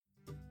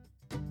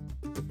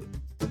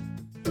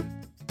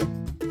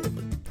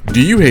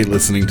Do you hate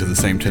listening to the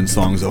same 10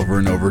 songs over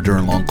and over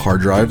during long car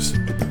drives?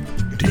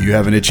 Do you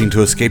have an itching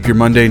to escape your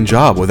mundane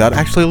job without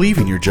actually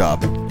leaving your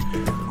job?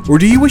 Or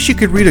do you wish you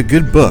could read a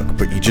good book,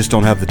 but you just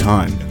don't have the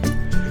time?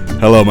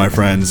 Hello, my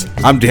friends.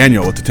 I'm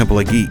Daniel with the Temple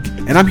of Geek,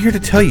 and I'm here to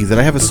tell you that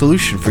I have a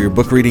solution for your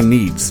book reading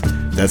needs.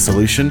 That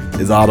solution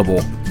is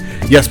Audible.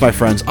 Yes, my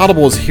friends,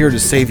 Audible is here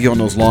to save you on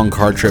those long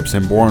car trips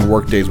and boring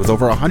work days with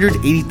over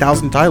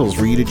 180,000 titles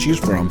for you to choose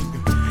from.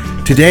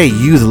 Today,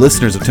 you, the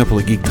listeners of Temple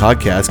of Geek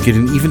Toddcast, get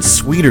an even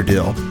sweeter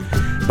deal.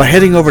 By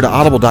heading over to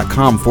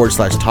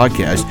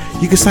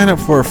audible.com/Toddcast, you can sign up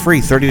for a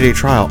free 30-day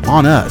trial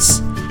on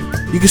us.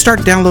 You can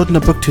start downloading a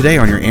book today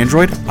on your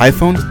Android,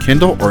 iPhone,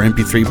 Kindle, or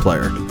MP3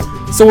 player.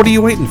 So what are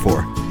you waiting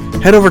for?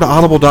 Head over to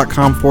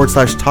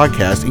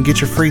audible.com/Toddcast and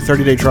get your free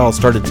 30-day trial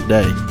started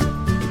today.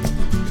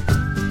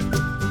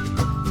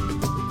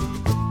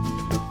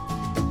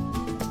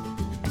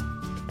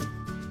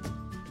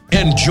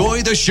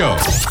 Enjoy the show.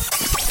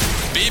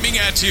 Beaming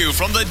at you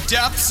from the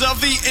depths of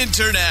the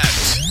internet.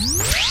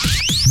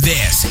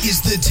 This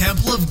is the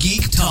Temple of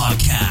Geek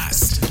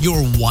Toddcast,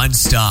 your one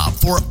stop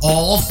for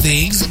all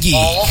things geek.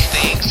 All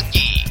things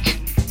geek.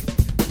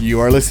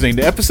 You are listening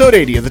to episode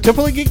 80 of the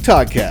Temple of Geek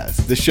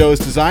Toddcast. This show is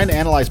designed to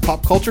analyze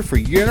pop culture for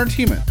your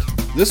entertainment.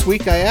 This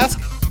week I ask,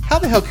 how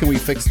the hell can we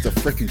fix the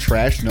frickin'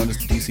 trash known as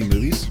the DC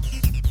movies?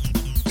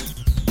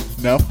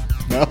 No?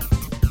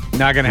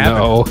 Not gonna happen.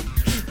 No.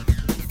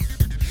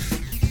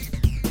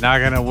 Not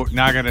gonna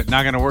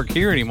work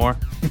here anymore.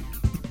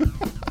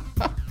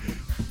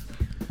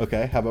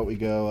 Okay, how about we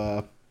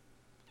go,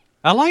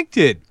 I liked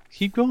it.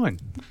 Keep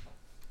going.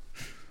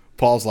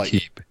 Paul's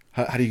like,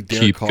 how do you dare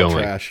keep call going.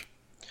 it trash?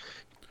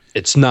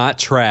 It's not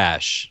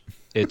trash.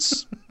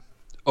 It's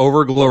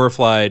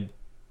over-glorified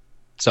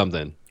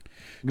something.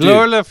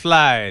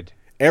 Glorified.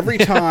 Every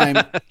time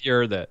You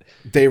heard that.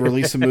 they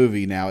release a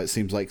movie now, it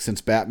seems like,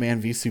 since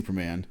Batman v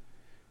Superman,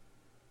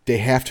 they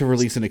have to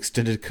release an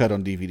extended cut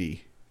on DVD.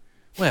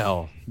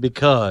 Well,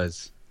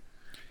 because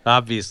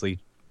obviously,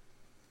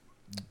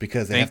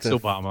 Because they thanks have to...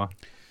 Obama.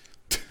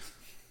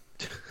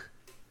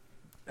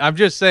 I'm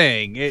just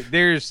saying,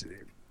 there's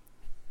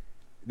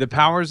the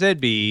powers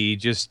that be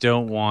just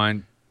don't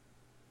want,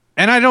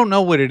 and I don't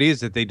know what it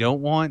is that they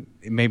don't want.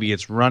 Maybe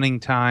it's running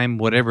time,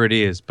 whatever it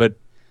is. But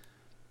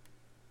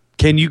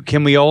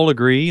can we all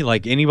agree?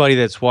 Like anybody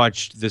that's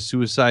watched the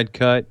Suicide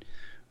Cut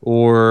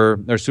or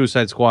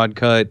Suicide Squad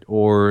cut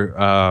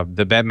or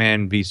the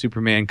Batman v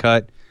Superman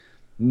cut,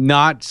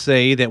 not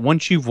say that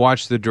once you've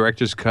watched the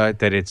director's cut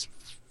that it's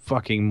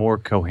fucking more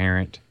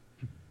coherent.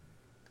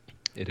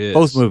 It is.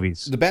 Both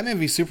movies. The Batman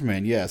v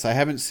Superman, yes. I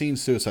haven't seen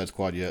Suicide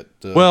Squad yet.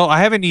 Well, I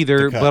haven't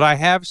either, cut. but I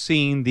have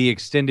seen the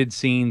extended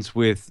scenes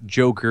with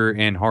Joker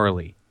and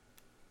Harley.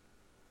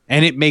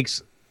 And it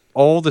makes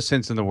all the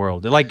sense in the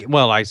world. Like,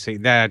 well, I say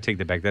that, I take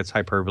that back. That's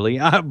hyperbole.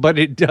 But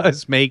it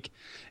does make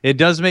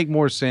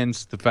more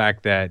sense, the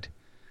fact that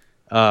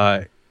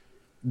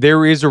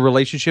there is a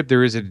relationship,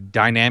 there is a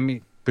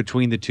dynamic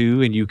between the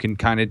two, and you can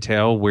kind of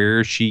tell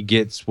where she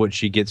gets what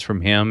she gets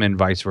from him and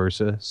vice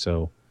versa.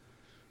 So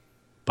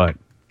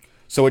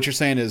what you're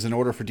saying is, in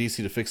order for DC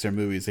to fix their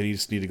movies, they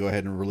just need to go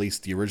ahead and release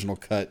the original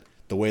cut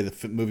the way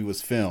the movie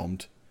was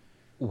filmed.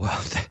 Well,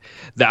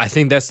 I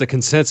think that's the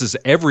consensus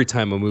every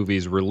time a movie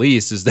is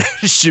released, is that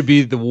it should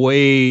be the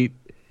way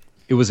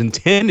it was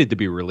intended to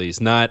be released,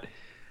 not,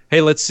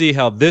 hey, let's see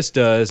how this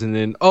does, and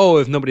then, oh,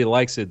 if nobody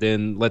likes it,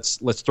 then let's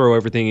throw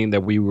everything in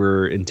that we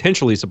were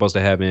intentionally supposed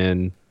to have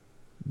in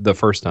the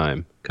first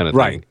time, kind of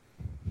right. thing.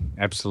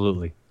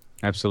 Absolutely.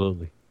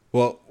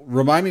 Well,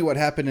 remind me what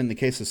happened in the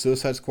case of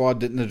Suicide Squad.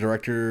 Didn't the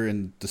director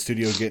and the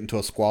studio get into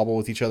a squabble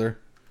with each other?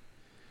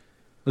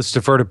 Let's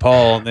defer to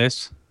Paul on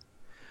this.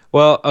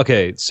 Well,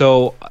 okay,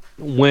 so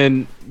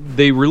when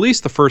they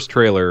released the first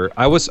trailer,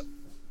 I was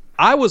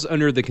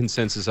under the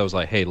consensus. I was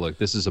like, hey, look,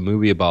 this is a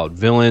movie about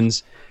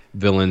villains.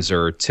 Villains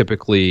are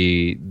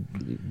typically,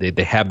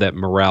 they have that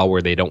morale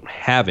where they don't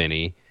have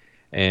any,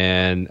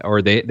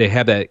 or they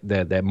have that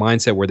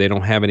mindset where they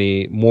don't have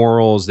any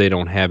morals, they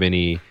don't have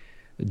any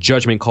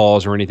judgment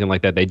calls or anything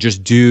like that. They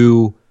just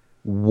do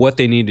what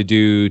they need to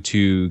do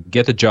to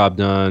get the job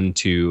done,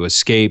 to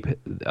escape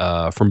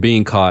from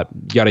being caught,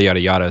 yada, yada,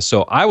 yada.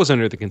 So I was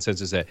under the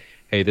consensus that,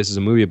 hey, this is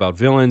a movie about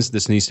villains.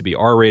 This needs to be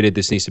R-rated.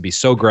 This needs to be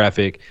so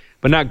graphic,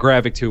 but not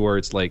graphic to where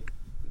it's like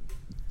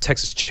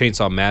Texas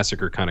Chainsaw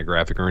Massacre kind of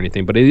graphic or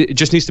anything. But it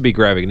just needs to be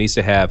graphic. It needs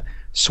to have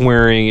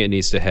swearing. It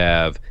needs to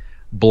have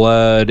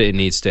blood. It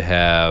needs to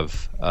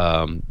have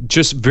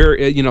just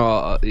very,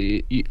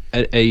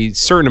 a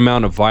certain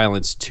amount of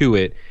violence to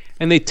it.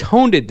 And they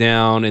toned it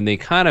down, and they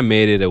kind of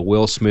made it a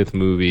Will Smith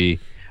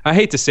movie. I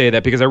hate to say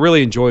that because I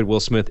really enjoyed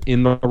Will Smith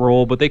in the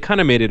role, but they kind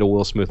of made it a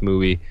Will Smith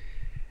movie.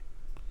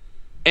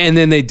 And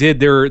then they did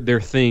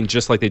their thing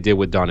just like they did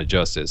with Dawn of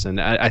Justice. And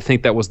I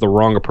think that was the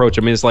wrong approach.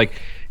 I mean, it's like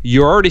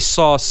you already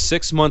saw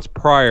 6 months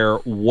prior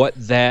what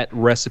that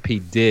recipe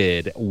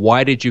did.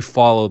 Why did you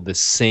follow the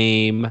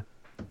same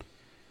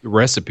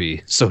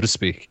recipe, so to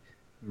speak?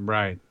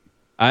 Right.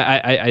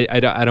 I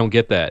don't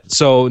get that.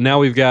 So now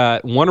we've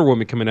got Wonder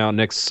Woman coming out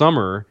next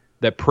summer,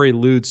 that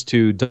preludes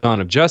to Dawn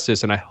of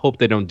Justice, and I hope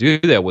they don't do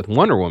that with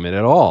Wonder Woman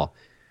at all.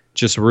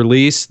 Just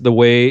release the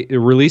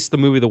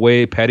movie the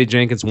way Patty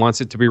Jenkins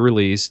wants it to be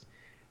released,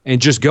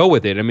 and just go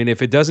with it. I mean,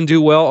 if it doesn't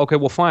do well, okay,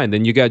 well, fine.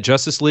 Then you got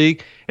Justice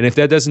League, and if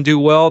that doesn't do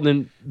well,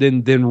 then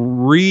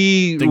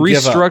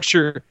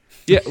restructure.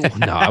 Yeah,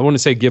 no, I wouldn't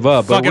say give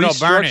up, but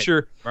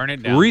restructure. Burn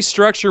it down.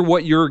 Restructure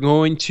what you're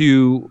going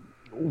to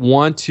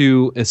want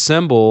to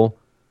assemble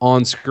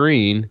on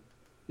screen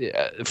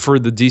for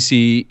the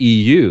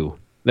DCEU.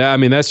 I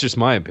mean, that's just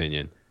my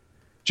opinion.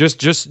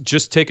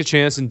 Just take a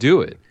chance and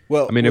do it.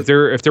 Well, I mean, if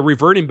they're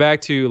reverting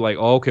back to like,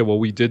 oh, okay, well,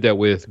 we did that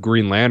with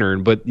Green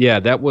Lantern, but yeah,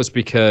 that was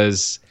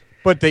because.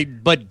 But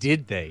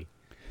did they?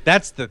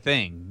 That's the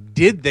thing.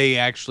 Did they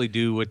actually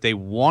do what they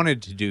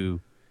wanted to do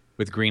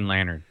with Green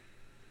Lantern?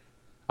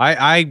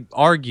 I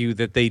argue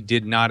that they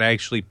did not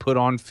actually put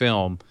on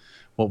film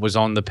what was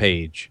on the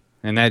page.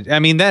 And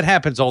that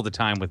happens all the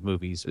time with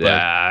movies. But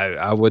yeah,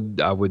 I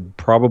would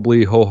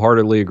probably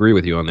wholeheartedly agree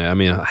with you on that. I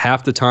mean,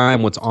 half the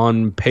time what's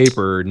on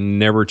paper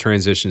never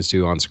transitions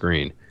to on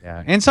screen.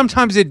 Yeah, and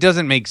sometimes it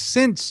doesn't make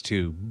sense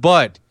to.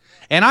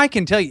 And I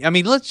can tell you, I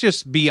mean, let's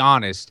just be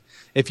honest.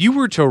 If you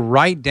were to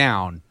write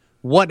down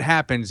what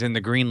happens in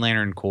the Green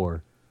Lantern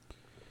Corps,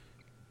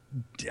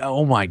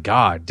 oh my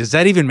God, does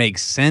that even make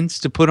sense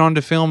to put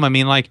onto film? I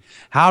mean, like,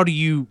 how do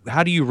you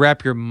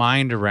wrap your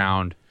mind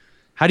around?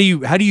 How do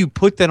you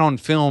put that on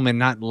film and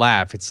not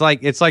laugh? It's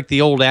like the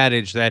old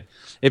adage that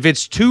if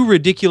it's too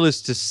ridiculous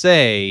to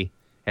say,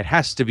 it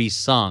has to be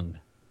sung.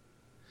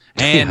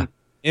 And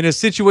in a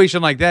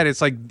situation like that, it's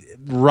like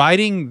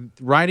writing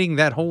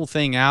that whole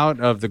thing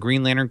out of the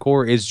Green Lantern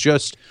Corps is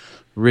just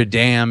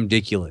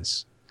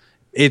ridiculous.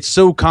 It's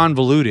so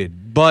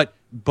convoluted. But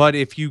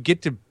if you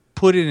get to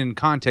put it in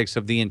context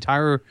of the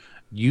entire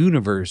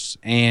universe,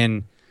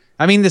 and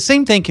I mean the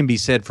same thing can be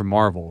said for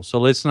Marvel. So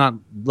let's not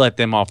let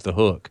them off the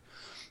hook.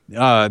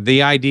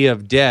 The idea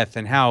of death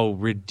and how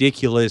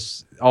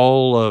ridiculous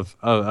all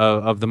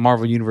of the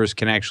Marvel universe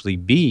can actually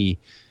be.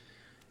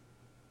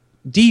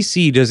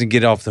 DC doesn't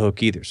get off the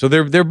hook either. So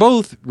they're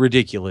both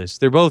ridiculous.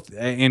 They're both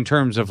in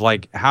terms of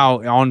like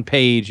how on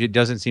page it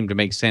doesn't seem to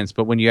make sense,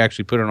 but when you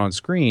actually put it on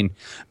screen,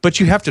 but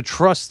you have to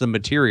trust the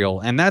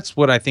material, and that's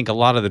what I think a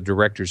lot of the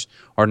directors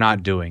are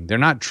not doing. They're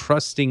not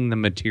trusting the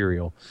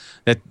material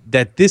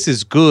that this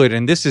is good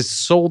and this is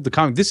sold the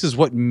comic. This is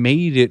what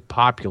made it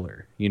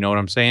popular. You know what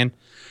I'm saying?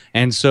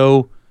 And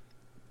so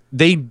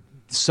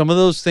some of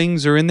those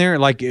things are in there.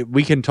 Like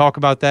we can talk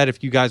about that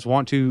if you guys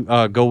want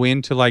to go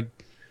into like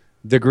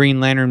the Green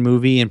Lantern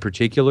movie in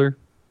particular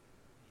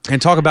and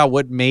talk about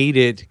what made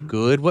it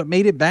good, what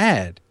made it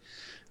bad.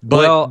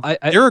 But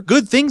there are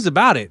good things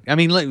about it. I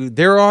mean,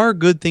 there are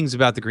good things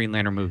about the Green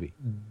Lantern movie.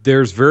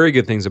 There's very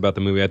good things about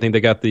the movie. I think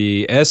they got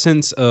the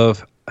essence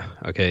of,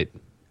 okay,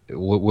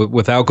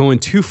 without going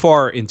too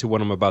far into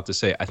what I'm about to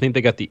say, I think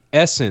they got the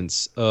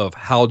essence of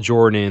Hal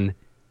Jordan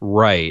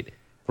right.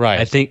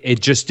 I think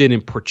it just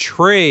didn't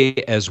portray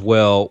as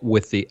well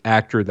with the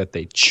actor that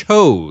they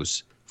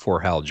chose for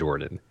Hal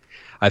Jordan.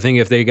 I think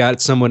if they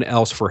got someone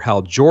else for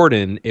Hal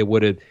Jordan, it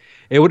would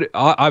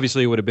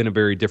obviously have been a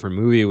very different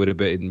movie. It would have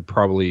been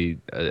probably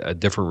a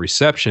different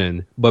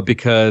reception, but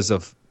because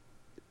of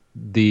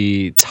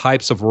the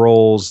types of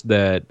roles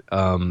that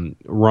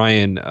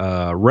Ryan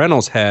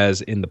Reynolds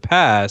has in the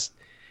past,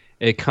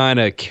 it kind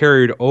of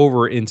carried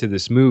over into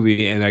this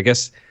movie. And I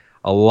guess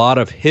a lot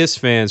of his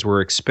fans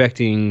were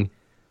expecting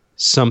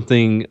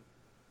something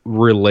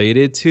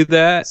related to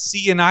that.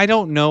 See, and I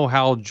don't know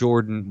Hal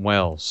Jordan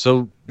well.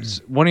 So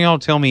one of y'all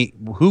tell me,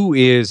 who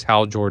is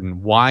Hal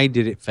Jordan? Why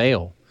did it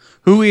fail?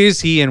 Who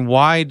is he and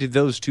why did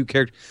those two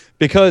characters?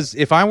 Because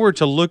if I were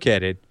to look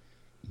at it,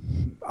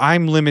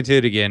 I'm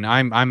limited again.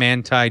 I'm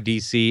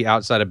anti-DC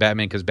outside of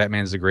Batman because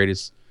Batman's the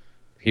greatest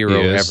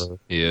hero ever.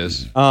 He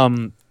is.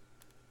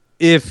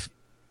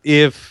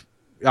 If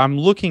I'm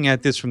looking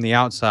at this from the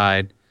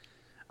outside,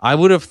 I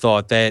would have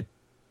thought that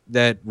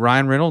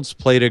Ryan Reynolds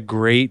played a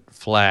great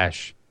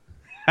Flash.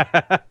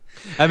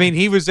 I mean,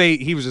 he was a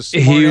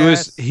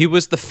smart he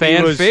was the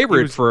fan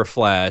favorite for a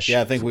Flash.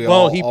 Yeah, I think he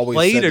always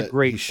played said a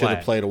great he should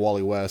have played a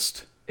Wally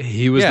West.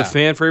 He was the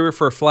fan favorite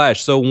for a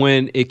Flash. So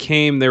when it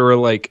came, they were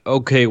like,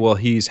 okay, well,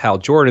 he's Hal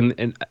Jordan,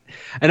 and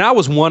I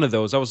was one of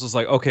those. I was just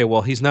like, okay,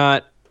 well, he's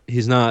not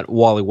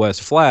Wally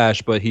West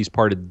Flash, but he's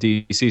part of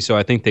DC. So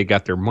I think they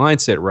got their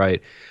mindset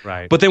right.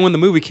 Right. But then when the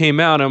movie came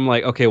out, I'm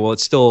like, okay, well,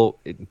 it's still,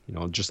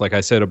 just like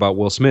I said about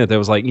Will Smith, I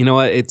was like, you know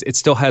what, it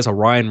still has a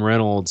Ryan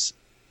Reynolds.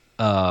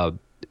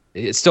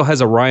 It still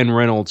has a Ryan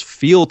Reynolds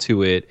feel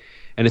to it,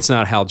 and it's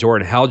not Hal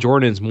Jordan. Hal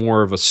Jordan's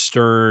more of a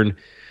stern,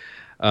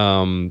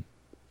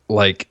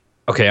 like,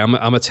 okay, I'm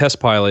a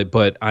test pilot,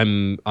 but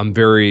I'm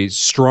very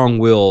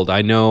strong-willed.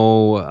 I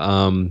know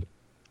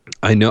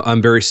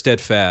I'm very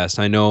steadfast.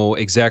 I know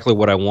exactly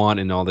what I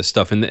want and all this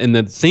stuff. And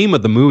the theme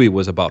of the movie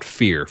was about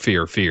fear,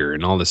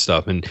 and all this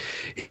stuff. And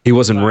he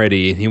wasn't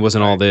ready, and he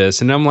wasn't all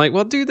this. And I'm like,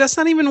 well, dude, that's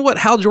not even what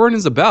Hal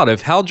Jordan's about.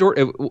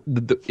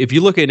 If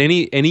you look at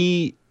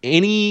any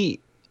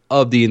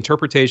of the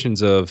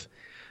interpretations of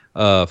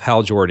of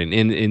Hal Jordan.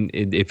 And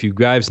if you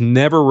guys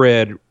never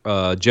read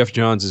Jeff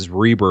Johns'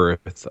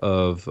 rebirth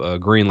of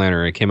Green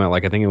Lantern, it came out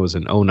like I think it was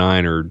in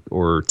 09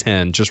 or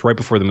 10, just right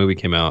before the movie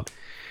came out.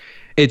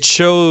 It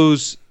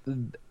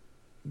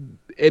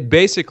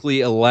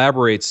basically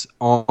elaborates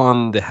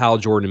on the Hal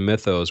Jordan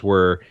mythos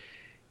where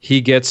he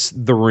gets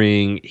the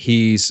ring.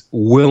 He's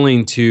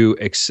willing to,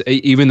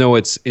 even though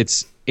it's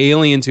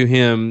alien to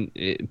him,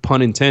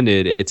 pun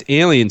intended, it's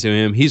alien to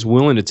him. He's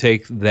willing to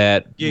take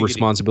that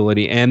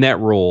responsibility and that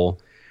role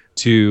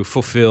to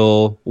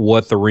fulfill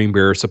what the ring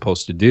bearer is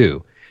supposed to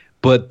do.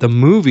 But the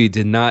movie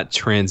did not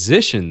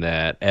transition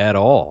that at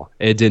all.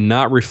 It did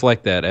not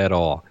reflect that at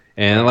all.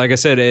 And like I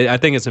said, I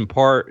think it's in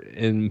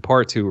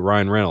part to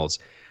Ryan Reynolds.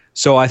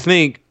 So I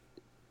think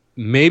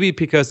maybe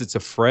because it's a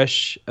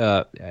fresh,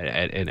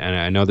 and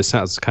I know this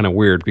sounds kind of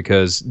weird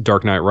because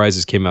Dark Knight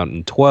Rises came out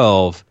in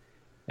 2012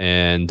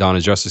 and Dawn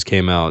of Justice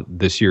came out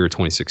this year,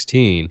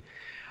 2016.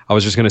 I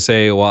was just going to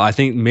say, well, I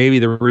think maybe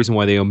the reason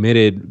why they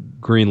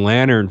omitted Green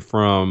Lantern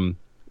from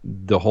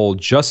the whole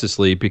Justice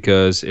League,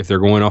 because if they're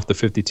going off the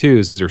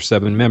 52s, there's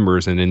 7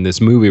 members, and in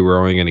this movie we're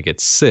only going to get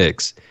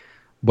 6.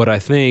 But I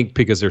think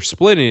because they're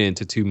splitting it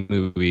into 2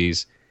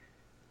 movies,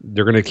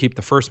 they're going to keep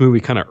the first movie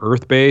kind of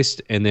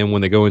Earth-based, and then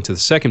when they go into the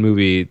second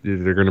movie,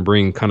 they're going to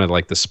bring kind of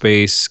like the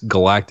space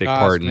galactic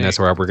part, and that's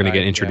where we're going to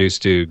get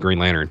introduced to Green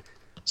Lantern.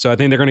 So I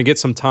think they're going to get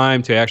some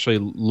time to actually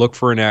look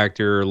for an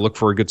actor, look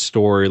for a good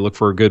story, look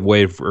for a good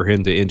way for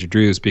him to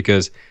introduce,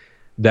 because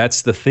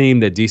that's the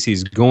theme that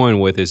DC's going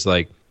with, is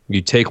like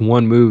you take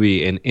one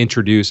movie and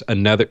introduce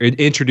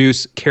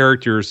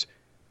characters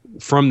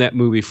from that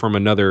movie from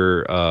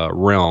another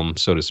realm,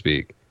 so to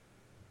speak.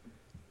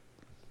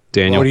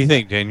 Daniel, what do you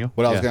think, Daniel?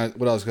 What I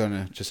was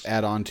gonna just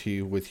add on to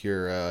you with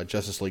your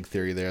Justice League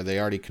theory there.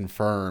 They already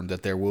confirmed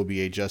that there will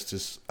be a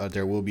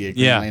Green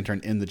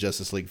Lantern in the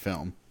Justice League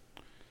film.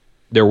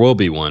 There will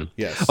be one.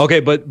 Yes. Okay,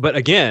 but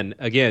again,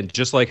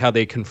 just like how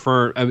they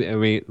confirm. I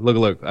mean,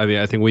 look. I mean,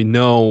 I think we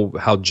know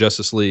how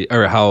Justice League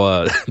or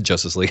how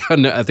Justice League.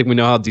 I think we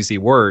know how DC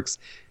works.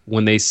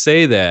 When they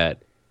say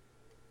that,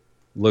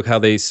 look how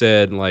they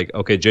said, like,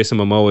 okay, Jason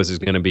Momoa is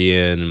going to be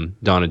in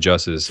Dawn of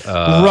Justice.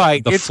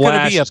 Right. The it's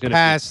going to be a Flash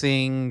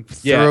passing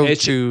throw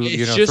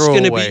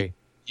throwaway.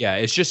 Yeah,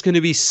 it's just going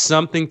to be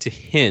something to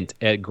hint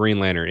at Green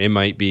Lantern. It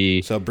might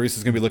be. So Bruce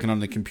is going to be looking on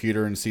the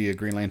computer and see a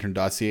Green Lantern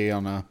dossier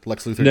on a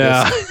Lex Luthor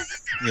disc.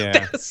 Yeah.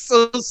 That's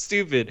so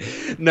stupid.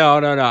 No.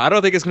 I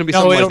don't think it's going to be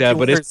something like that.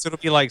 But it'll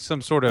be like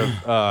some sort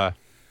of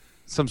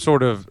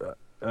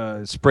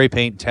spray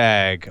paint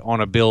tag on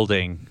a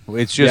building.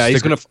 It's just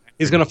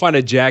he's gonna find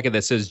a jacket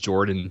that says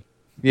Jordan.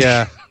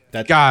 Yeah.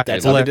 That's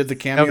how they did the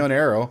cameo on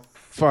Arrow.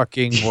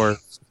 Fucking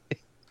worse.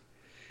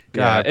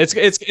 God,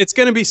 it's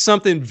going to be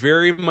something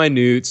very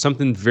minute,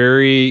 something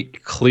very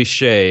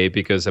cliche,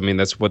 because I mean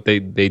that's what they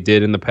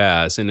did in the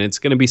past, and it's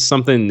going to be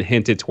something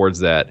hinted towards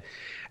that.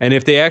 And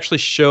if they actually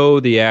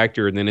show the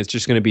actor, then it's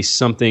just going to be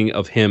something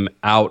of him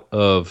out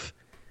of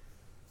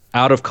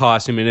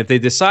costume. And if they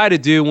decide to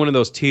do one of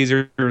those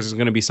teasers, it's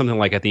going to be something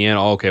like at the end,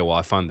 oh, okay, well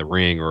I found the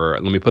ring, or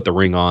let me put the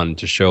ring on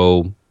to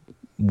show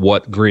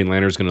what Green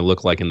Lantern is going to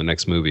look like in the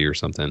next movie or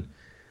something.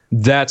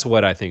 That's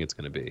what I think it's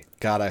going to be.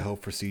 God, I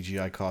hope for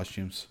CGI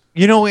costumes.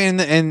 You know,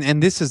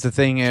 and this is the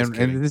thing, and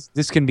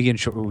this can be in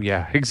short.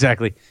 Yeah,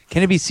 exactly.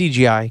 Can it be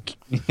CGI?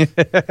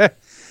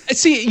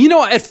 See, you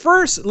know, at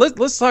first,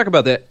 let's talk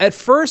about that. At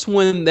first,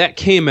 when that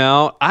came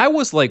out, I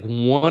was like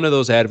one of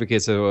those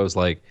advocates that was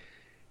like,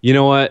 you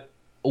know what?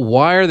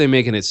 Why are they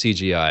making it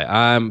CGI?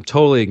 I'm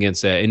totally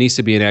against that. It needs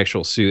to be an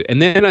actual suit.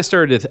 And then I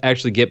started to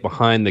actually get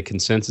behind the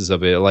consensus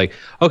of it. Like,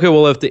 okay,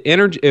 well, if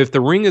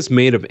the ring is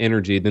made of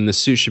energy, then the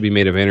suit should be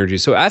made of energy.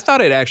 So I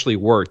thought it actually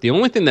worked. The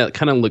only thing that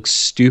kind of looked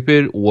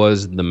stupid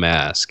was the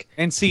mask.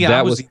 And see,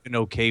 I was even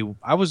okay.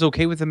 I was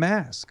okay with the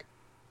mask.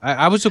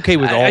 I was okay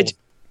with all.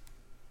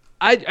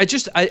 I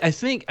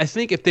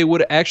think if they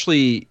would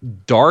actually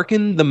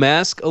darken the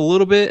mask a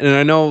little bit, and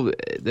I know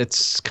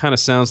that's kind of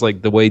sounds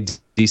like the way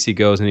DC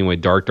goes anyway,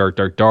 dark.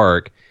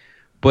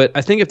 But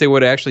I think if they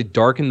would actually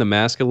darken the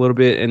mask a little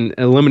bit and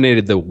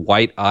eliminated the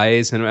white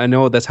eyes, and I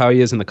know that's how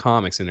he is in the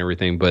comics and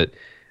everything, but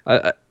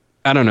I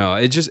don't know.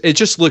 It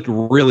just looked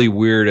really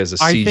weird as a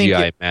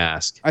CGI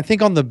mask. I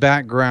think on the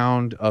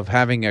background of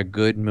having a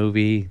good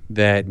movie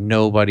that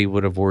nobody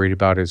would have worried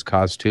about his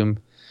costume.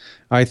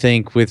 I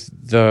think with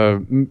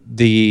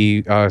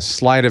the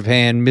sleight of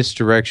hand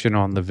misdirection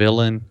on the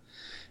villain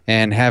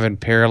and having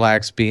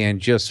Parallax being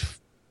just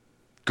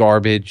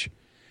garbage,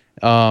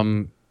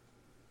 the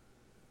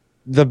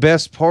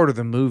best part of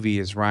the movie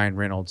is Ryan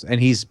Reynolds,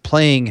 and he's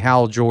playing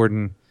Hal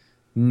Jordan,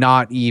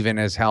 not even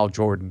as Hal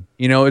Jordan.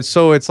 You know,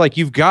 it's like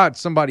you've got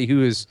somebody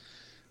who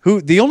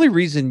the only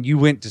reason you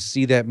went to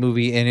see that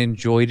movie and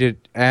enjoyed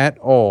it at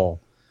all,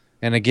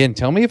 and again,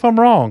 tell me if I'm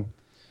wrong.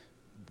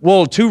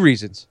 Well, 2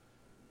 reasons.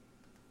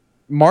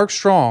 Mark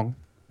Strong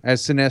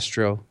as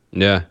Sinestro.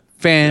 Yeah.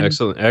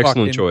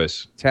 Excellent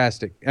choice.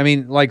 Fantastic. I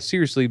mean, like,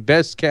 seriously,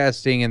 best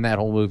casting in that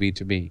whole movie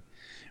to me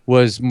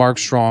was Mark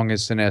Strong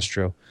as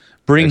Sinestro.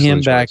 Bring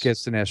him back as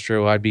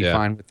Sinestro. I'd be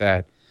fine with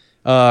that.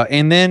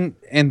 And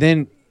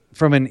then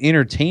from an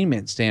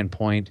entertainment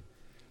standpoint,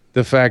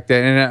 the fact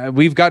that, and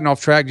we've gotten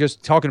off track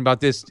just talking about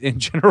this in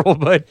general,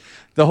 but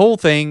the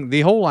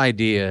whole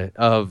idea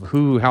of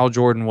who Hal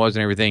Jordan was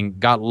and everything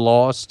got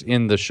lost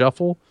in the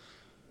shuffle.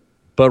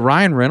 But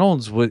Ryan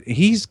Reynolds,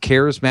 he's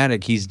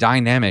charismatic. He's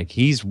dynamic.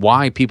 He's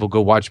why people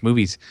go watch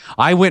movies.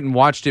 I went and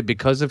watched it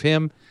because of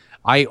him.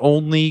 I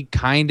only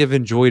kind of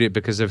enjoyed it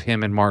because of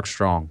him and Mark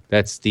Strong.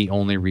 That's the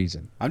only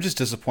reason. I'm just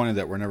disappointed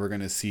that we're never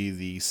going to see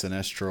the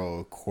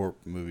Sinestro Corp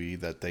movie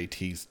that they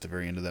teased at the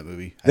very end of that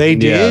movie. They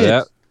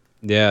did.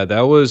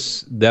 That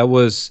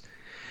was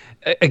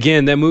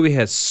again, that movie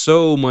has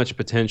so much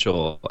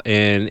potential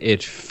and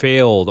it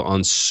failed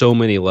on so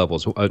many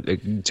levels.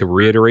 To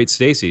reiterate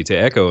Stacy, to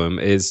echo him,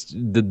 is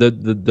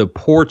the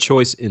poor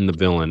choice in the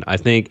villain. I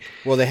think.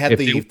 Well, they had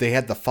they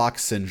had the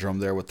Fox syndrome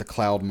there with the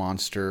cloud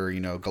monster,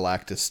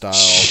 Galactus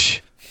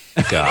style.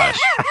 Gosh.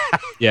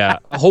 Yeah.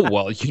 Oh,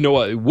 well, you know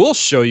what? We'll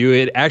show you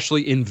it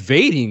actually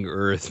invading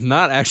Earth,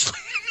 not actually.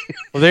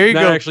 Well, there you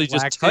go. Actually,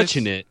 just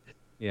touching it.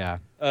 Yeah.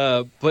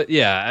 But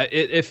yeah,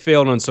 it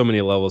failed on so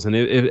many levels, and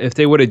if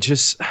they would have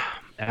just,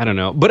 I don't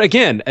know. But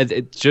again,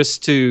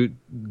 just to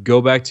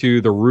go back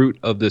to the root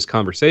of this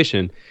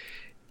conversation,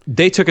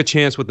 they took a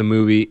chance with the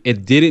movie.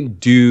 It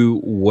didn't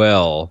do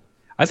well.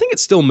 I think it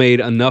still made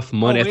enough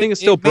money. I think it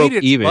still broke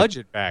even.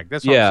 Budget back.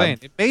 That's what I'm saying.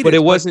 It made but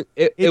it wasn't.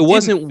 It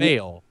wasn't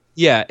fail.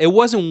 Yeah, it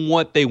wasn't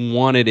what they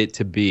wanted it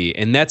to be,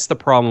 and that's the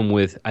problem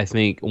with, I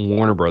think,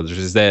 Warner Brothers,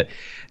 is that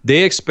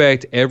they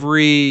expect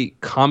every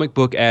comic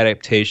book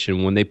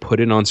adaptation when they put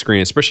it on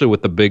screen, especially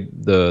with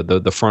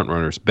the front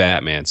runners,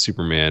 Batman,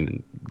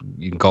 Superman,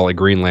 you can call it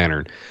Green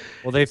Lantern.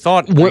 Well, they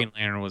thought Green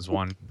Lantern was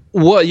one.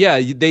 Well,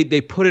 yeah, they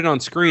put it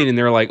on screen and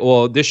they're like,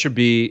 well, this should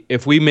be,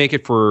 if we make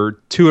it for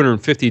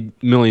 $250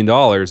 million,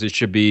 it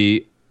should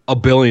be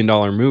 $1 billion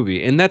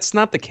movie, and that's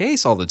not the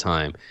case all the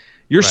time.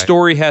 Your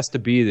story has to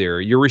be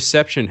there. Your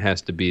reception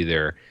has to be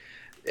there.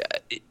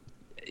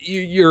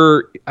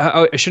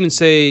 I shouldn't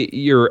say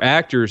your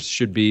actors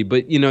should be,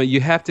 but you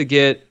have to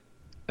get.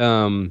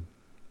 I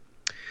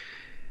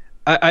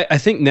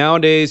think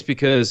nowadays,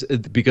 because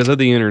of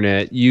the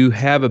internet, you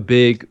have a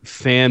big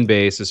fan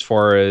base as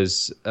far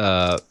as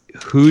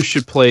who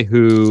should play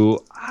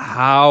who.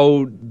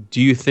 How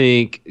do you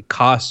think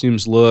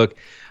costumes look?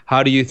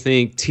 How do you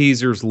think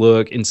teasers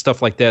look and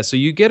stuff like that? So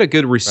you get a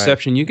good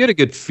reception, you get a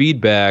good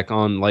feedback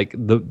on like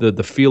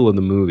the feel of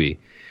the movie.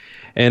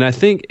 And I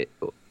think,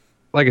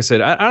 like I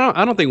said,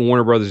 I don't think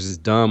Warner Brothers is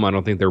dumb. I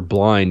don't think they're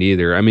blind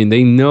either. I mean,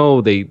 they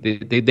know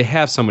they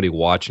have somebody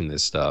watching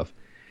this stuff.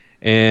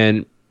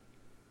 And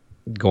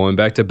going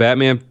back to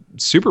Batman,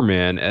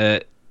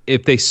 Superman,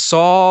 if they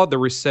saw the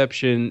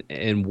reception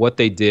and what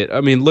they did, I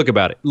mean, look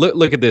about it.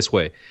 Look at it this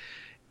way.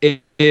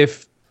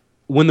 If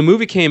when the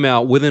movie came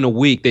out, within a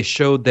week, they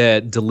showed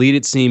that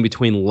deleted scene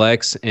between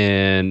Lex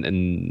and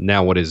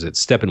now what is it,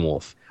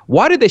 Steppenwolf.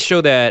 Why did they show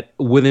that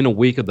within a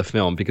week of the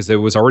film? Because it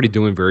was already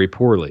doing very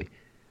poorly.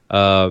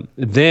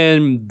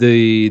 Then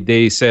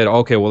they said,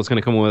 okay, well, it's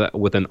going to come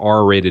with an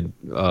R-rated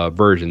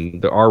version.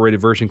 The R-rated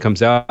version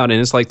comes out, and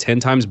it's like 10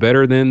 times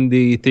better than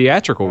the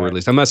theatrical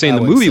release. I'm not saying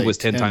the movie was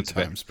 10 times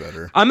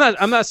better. I'm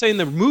not saying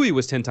the movie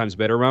was 10 times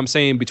better. I'm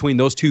saying between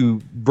those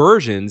two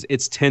versions,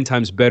 it's 10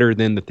 times better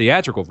than the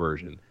theatrical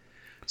version.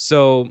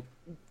 So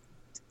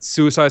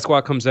Suicide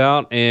Squad comes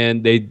out,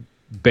 and they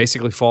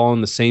basically fall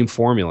in the same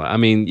formula. I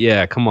mean,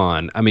 yeah, come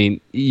on. I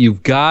mean,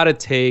 you've got to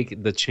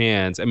take the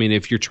chance. I mean,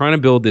 if you're trying to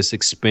build this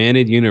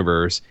expanded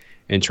universe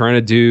and trying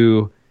to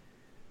do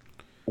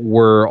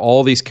where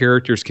all these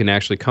characters can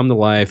actually come to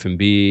life and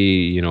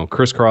be,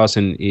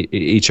 crisscrossing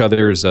each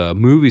other's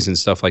movies and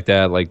stuff like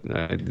that, like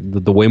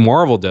the way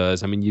Marvel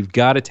does, I mean, you've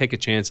got to take a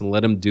chance and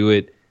let them do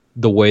it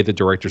the way the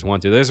directors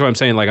want to. That's what I'm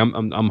saying. Like,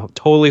 I'm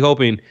totally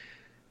hoping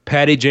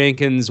Patty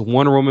Jenkins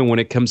Wonder Woman, when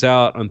it comes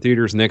out on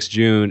theaters next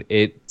June,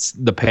 it's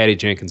the Patty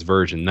Jenkins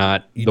version,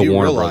 not the Warner Brothers. You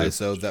do realize,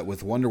 though, that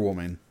with Wonder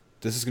Woman,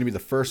 this is going to be the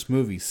first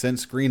movie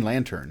since Green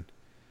Lantern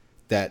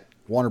that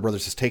Warner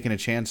Brothers has taken a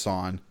chance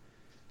on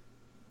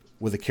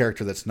with a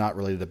character that's not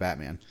related to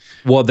Batman.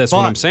 Well, that's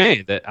what I'm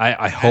saying. That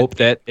I hope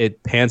that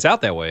it pans out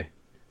that way.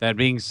 That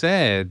being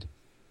said,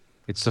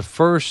 it's the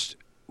first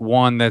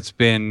one that's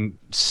been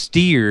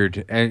steered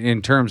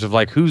in terms of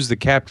like who's the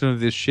captain of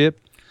this ship.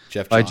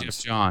 Jeff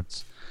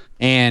Johns.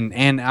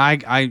 And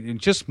I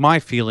just my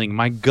feeling,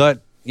 my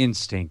gut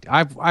instinct.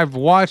 I've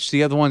watched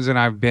the other ones and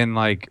I've been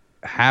like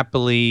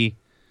happily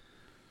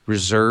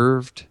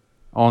reserved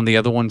on the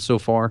other ones so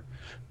far.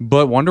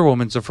 But Wonder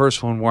Woman's the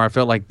first one where I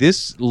felt like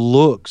this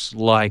looks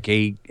like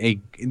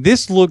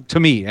this looked to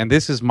me, and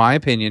this is my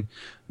opinion,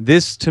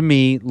 this to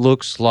me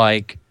looks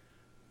like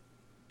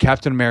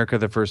Captain America: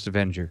 The First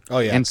Avenger. Oh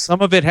yeah. And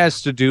some of it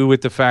has to do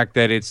with the fact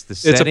that it's the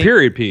setting. It's a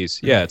period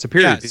piece. Yeah, it's a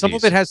period piece. Some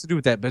of it has to do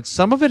with that, but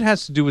some of it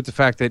has to do with the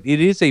fact that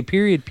it is a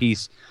period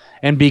piece,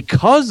 and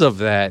because of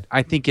that,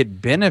 I think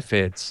it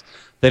benefits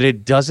that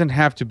it doesn't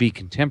have to be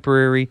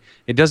contemporary.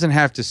 It doesn't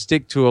have to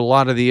stick to a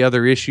lot of the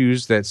other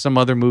issues that some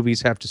other movies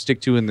have to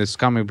stick to in this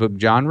comic book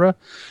genre,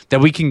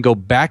 that we can go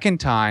back in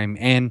time.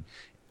 And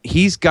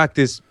he's got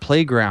this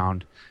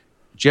playground.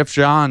 Jeff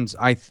Johns,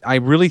 I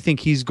really think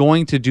he's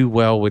going to do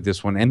well with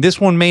this one. And this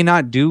one may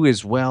not do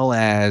as well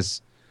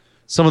as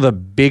some of the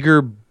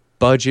bigger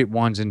budget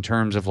ones in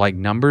terms of like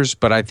numbers,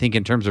 but I think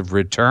in terms of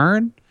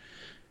return,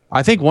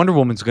 I think Wonder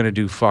Woman's going to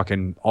do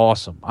fucking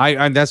awesome.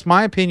 I that's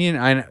my opinion.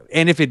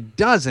 And if it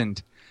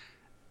doesn't,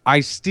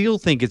 I still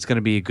think it's going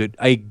to be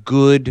a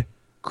good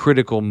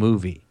critical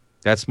movie.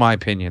 That's my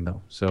opinion,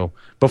 though. So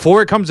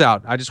before it comes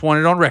out, I just want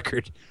it on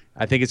record.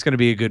 I think it's going to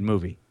be a good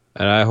movie.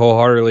 And I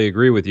wholeheartedly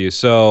agree with you.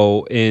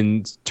 So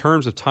in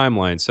terms of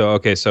timeline,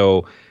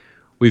 so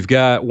we've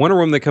got Wonder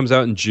Woman that comes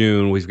out in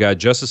June. We've got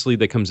Justice League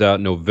that comes out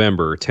in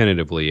November,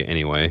 tentatively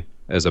anyway,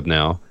 as of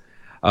now.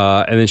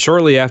 And then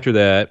shortly after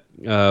that,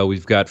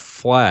 we've got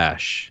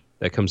Flash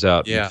that comes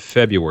out in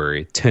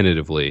February,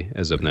 tentatively,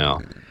 as of now.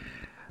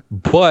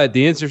 But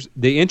the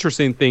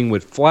interesting thing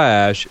with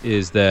Flash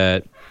is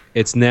that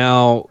it's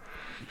now,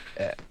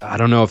 I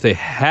don't know if they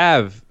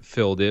have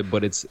filled it,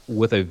 but it's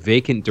with a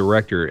vacant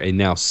director, a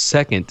now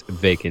second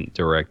vacant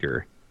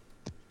director.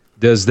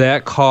 Does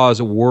that cause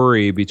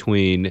worry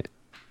between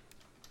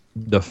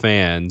the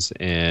fans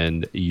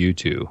and you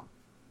two?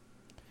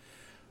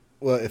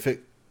 Well, if I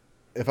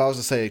was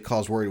to say it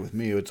caused worry with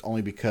me, it's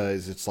only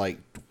because it's like,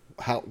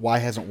 why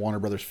hasn't Warner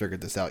Brothers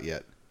figured this out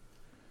yet?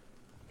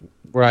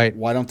 Right.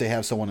 Why don't they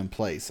have someone in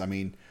place? I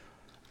mean,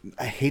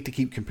 I hate to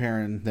keep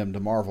comparing them to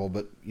Marvel,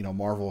 but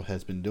Marvel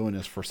has been doing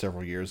this for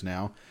several years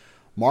now.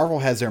 Marvel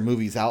has their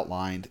movies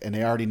outlined, and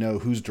they already know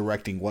who's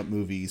directing what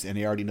movies, and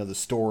they already know the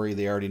story,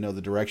 they already know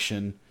the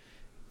direction,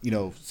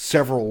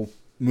 several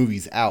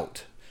movies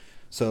out.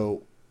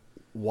 So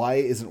why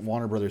isn't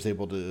Warner Brothers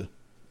able to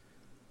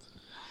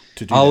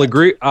do that?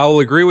 I'll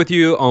agree with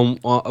you on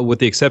with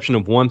the exception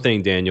of one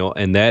thing, Daniel,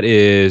 and that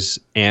is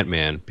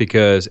Ant-Man.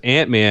 Because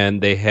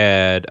Ant-Man, they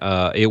had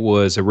it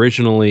was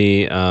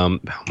originally oh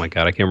my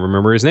god, I can't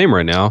remember his name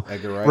right now.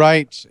 Edgar Wright.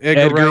 Right.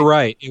 Edgar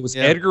Wright. It was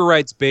Edgar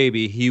Wright's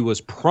baby. He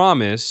was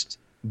promised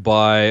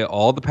by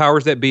all the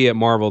powers that be at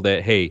Marvel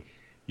that, hey,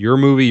 your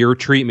movie, your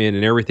treatment,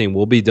 and everything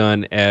will be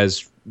done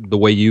as the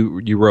way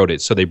you wrote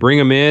it. So they bring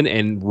him in,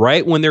 and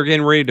right when they're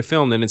getting ready to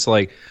film, then it's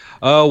like,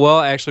 oh, well,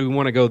 actually, we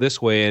want to go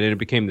this way. And it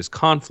became this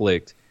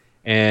conflict,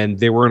 and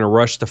they were in a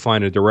rush to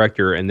find a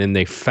director, and then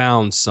they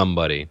found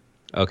somebody.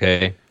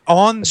 Okay.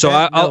 So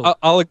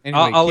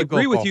I'll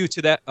agree with you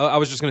to that. I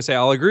was just going to say,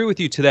 I'll agree with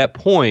you to that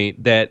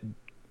point that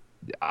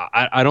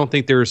I don't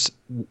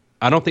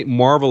think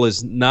Marvel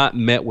is not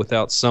met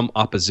without some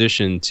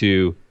opposition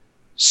to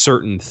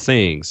certain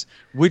things.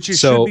 Which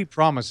should be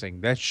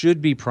promising. That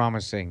should be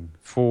promising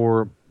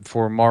for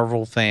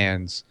Marvel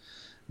fans.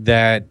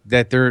 That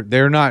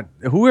they're not,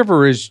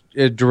 whoever is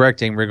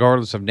directing,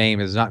 regardless of name,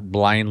 is not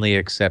blindly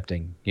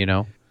accepting,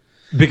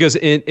 Because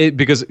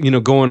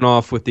going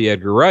off with the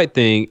Edgar Wright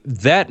thing,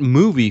 that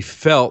movie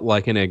felt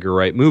like an Edgar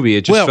Wright movie.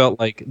 It just felt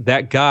like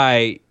that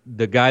guy,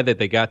 the guy that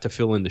they got to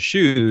fill in the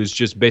shoes,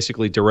 just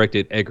basically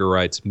directed Edgar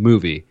Wright's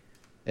movie.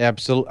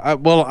 Absolutely.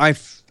 Well,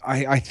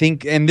 I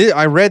think, and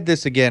I read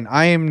this again.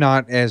 I am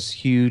not as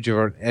huge of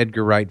an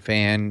Edgar Wright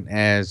fan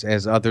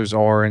as others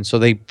are, and so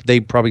they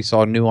probably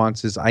saw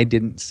nuances I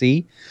didn't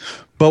see.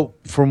 But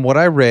from what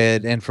I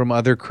read, and from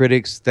other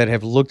critics that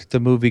have looked at the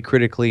movie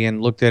critically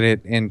and looked at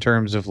it in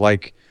terms of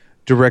like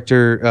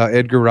director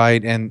Edgar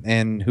Wright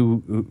and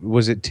who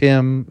was it?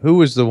 Tim? Who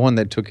was the one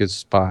that took his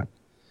spot?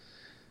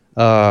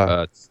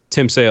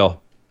 Tim Sale.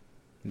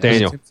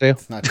 Daniel. Tim Sale?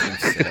 It's not Tim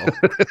Sale.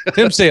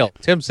 Tim Sale.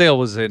 Tim Sale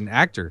was an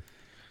actor.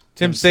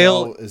 Tim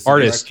Sale is the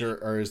artist,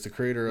 director, or is the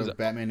creator of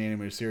Batman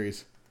animated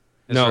series.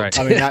 That's no, right.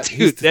 I mean, not,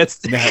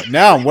 dude,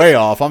 now I'm way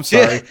off. I'm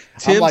sorry.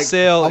 Tim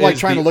Sale I'm like is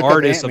trying the to look up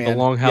artist of Ant-Man.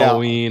 the Long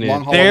Halloween.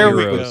 Long and There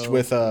Halloween we with, go.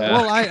 with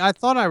Well, I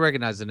thought I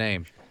recognized the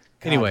name.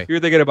 Anyway, you're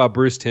thinking about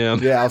Bruce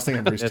Timm. yeah, I was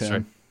thinking Bruce That's Timm.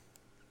 right.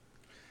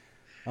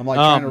 I'm like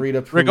trying to read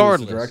up who was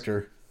the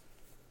director.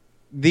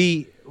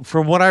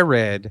 From what I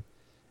read,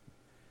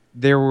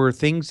 there were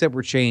things that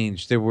were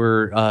changed. There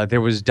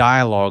was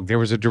dialogue. There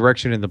was a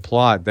direction in the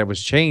plot that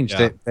was changed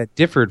that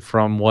differed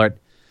from what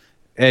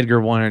Edgar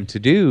wanted to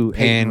do.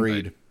 Peyton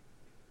Reed.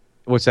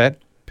 What's that?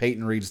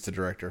 Peyton Reed's the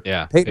director.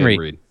 Yeah, Peyton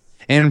Reed.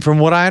 And from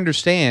what I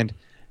understand,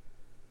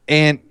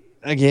 and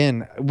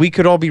again, we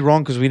could all be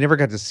wrong because we never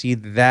got to see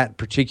that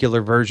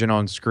particular version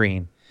on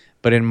screen.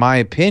 But in my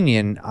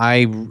opinion,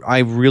 I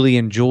really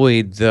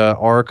enjoyed the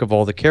arc of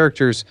all the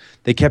characters.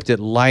 They kept it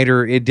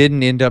lighter. It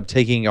didn't end up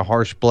taking a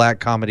harsh black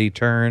comedy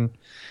turn.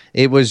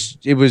 It was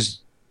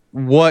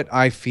what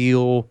I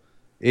feel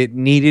it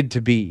needed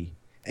to be.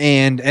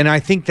 And I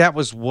think that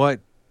was what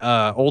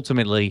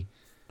ultimately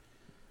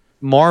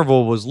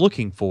Marvel was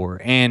looking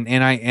for. And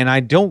I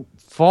don't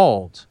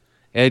fault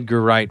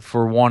Edgar Wright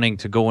for wanting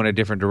to go in a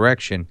different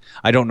direction.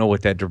 I don't know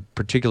what that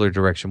particular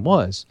direction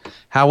was.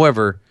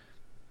 However,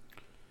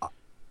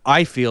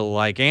 I feel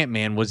like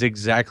Ant-Man was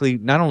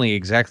not only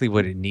exactly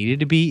what it needed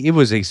to be, it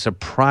was a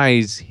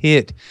surprise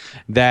hit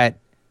that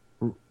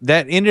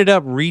ended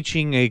up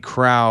reaching a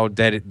crowd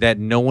that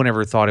no one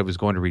ever thought it was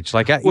going to reach.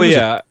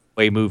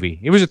 movie.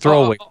 It was a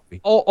throwaway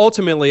movie.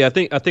 Ultimately, I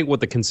think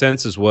what the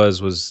consensus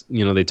was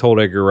they told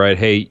Edgar Wright,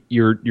 hey,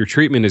 your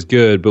treatment is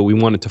good, but we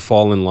want it to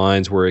fall in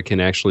lines where it can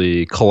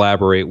actually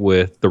collaborate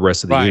with the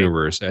rest of the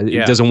universe.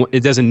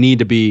 It doesn't need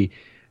to be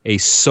a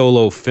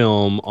solo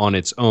film on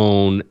its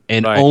own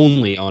and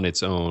only on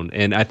its own.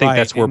 And I think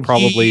that's where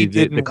probably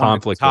the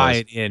conflict tie was.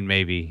 It in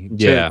maybe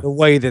to the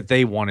way that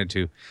they wanted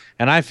to.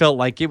 And I felt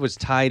like it was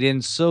tied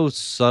in so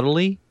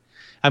subtly.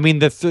 I mean,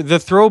 the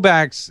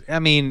throwbacks, I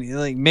mean,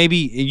 like maybe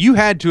you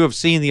had to have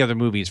seen the other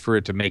movies for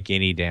it to make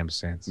any damn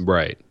sense.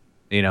 Right.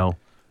 Who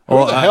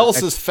the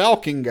hell's this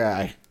Falcon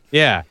guy?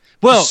 Yeah.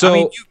 Well, I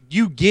mean,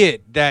 you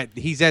get that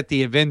he's at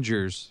the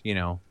Avengers,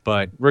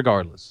 but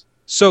regardless.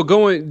 So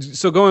going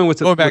with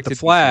the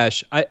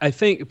Flash, I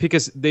think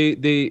because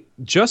they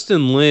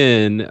Justin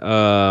Lin,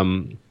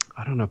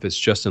 I don't know if it's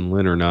Justin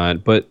Lin or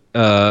not, but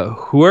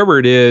whoever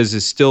it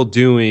is still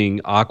doing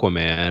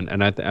Aquaman,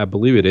 and I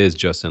believe it is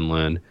Justin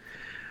Lin.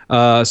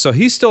 So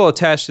he's still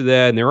attached to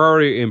that, and they're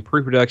already in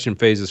pre-production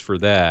phases for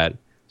that.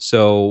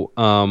 So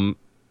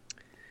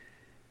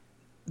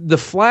the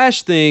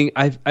Flash thing,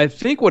 I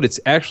think what it's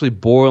actually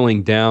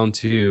boiling down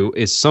to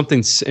is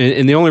something,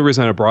 and the only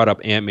reason I brought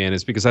up Ant-Man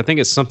is because I think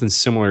it's something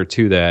similar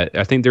to that.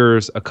 I think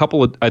there's a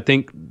couple of, I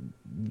think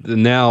the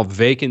now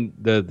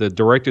vacant, the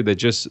director that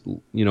just,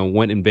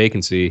 went in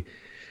vacancy,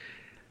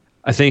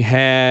 I think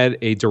had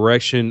a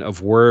direction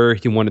of where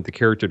he wanted the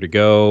character to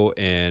go,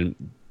 and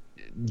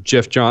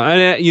Jeff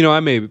Johns, I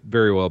may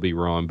very well be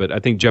wrong, but I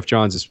think Jeff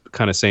Johns is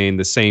kind of saying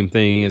the same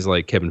thing as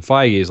like Kevin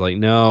Feige is like,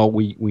 no,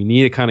 we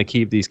need to kind of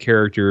keep these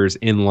characters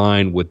in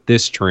line with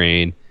this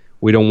train.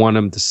 We don't want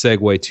them to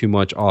segue too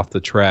much off the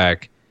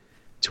track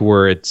to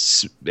where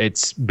it's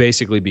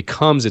basically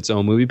becomes its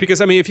own movie. Because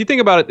I mean, if you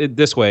think about it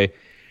this way,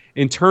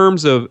 in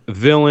terms of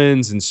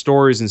villains and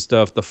stories and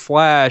stuff, The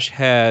Flash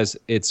has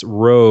its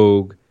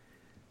rogues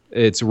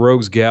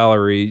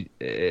gallery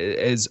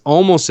is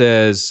almost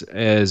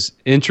as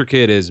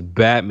intricate as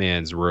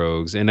Batman's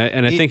rogues, and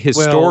I think his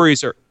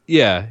stories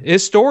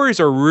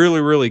are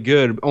really, really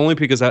good, only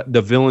because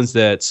the villains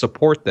that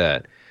support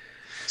that.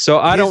 So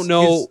I don't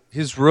know,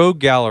 his rogue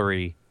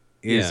gallery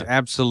is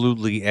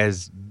absolutely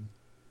as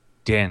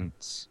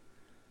dense.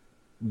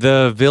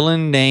 The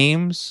villain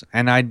names,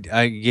 and I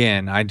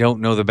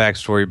don't know the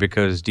backstory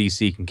because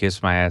DC can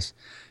kiss my ass.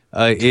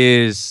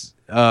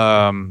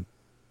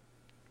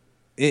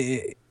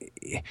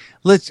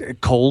 Let's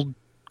Cold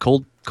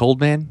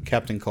Man,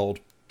 Captain Cold.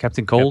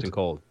 Captain Cold. Captain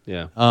Cold.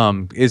 Yeah.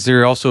 Is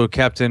there also a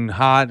Captain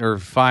Hot or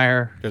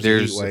Fire?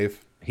 There's a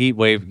Heat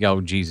Wave.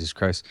 Oh, Jesus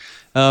Christ.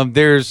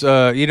 There's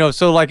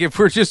so like if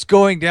we're just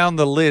going down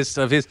the list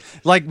of his,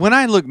 like when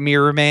I look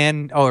Mirror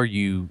Man, are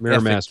you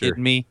Mirror Master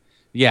kidding me?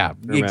 Yeah,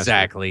 Mirror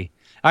exactly.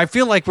 Master. I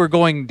feel like we're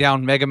going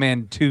down Mega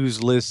Man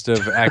 2's list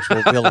of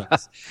actual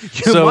villains.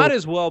 You might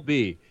as well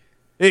be.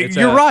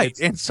 You're right.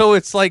 And so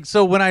it's like,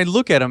 so when I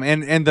look at them,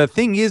 and the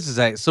thing is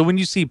that, so when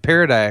you see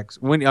Paradox,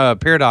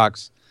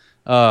 Parallax.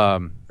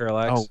 Oh,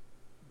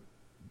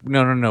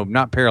 no,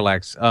 not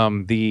Parallax.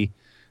 The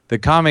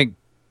comic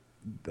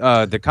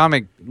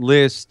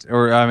list,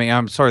 or I mean,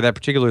 I'm sorry, that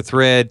particular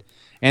thread,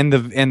 and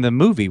the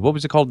movie. What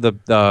was it called?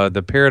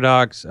 The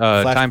Paradox.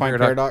 Time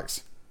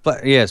Paradox.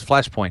 Yes,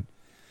 Flashpoint.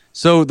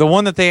 So the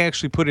one that they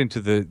actually put into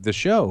the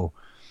show,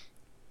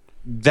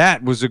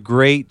 that was a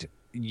great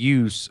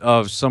use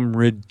of some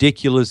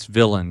ridiculous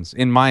villains,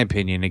 in my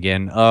opinion,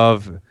 again,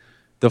 of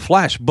the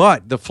Flash.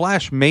 But the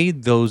Flash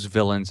made those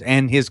villains,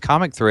 and his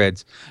comic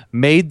threads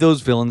made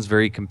those villains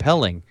very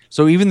compelling.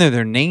 So even though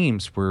their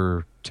names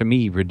were, to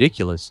me,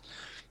 ridiculous,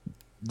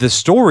 the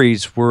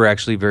stories were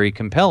actually very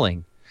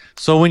compelling.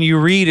 So when you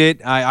read it,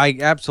 I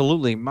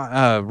absolutely,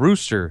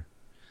 Rooster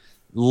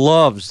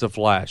loves the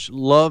Flash,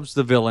 loves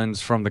the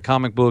villains from the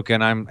comic book,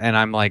 and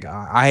I'm like,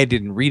 I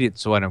didn't read it,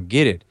 so I don't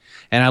get it.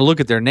 And I look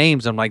at their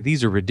names, I'm like,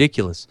 these are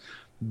ridiculous.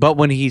 But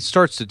when he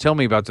starts to tell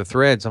me about the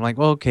threads, I'm like,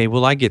 well, okay,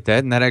 well, I get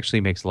that, and that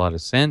actually makes a lot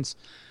of sense.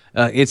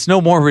 It's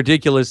no more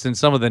ridiculous than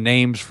some of the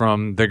names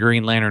from the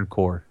Green Lantern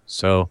Corps.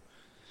 So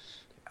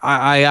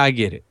I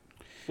get it.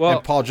 Well,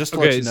 and Paul, just to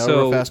let you know,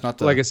 real fast, not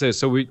to... like I said,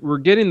 so we're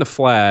getting the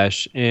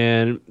Flash,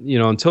 and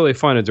until they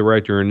find a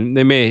director, and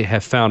they may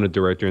have found a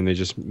director, and they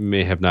just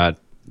may have not,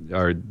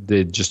 or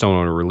they just don't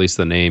want to release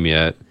the name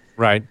yet.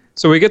 Right.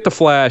 So we get the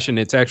Flash, and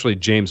it's actually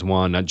James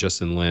Wan, not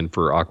Justin Lin,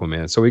 for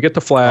Aquaman. So we get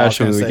the Flash,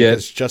 and we get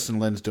Justin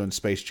Lin's doing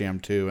Space Jam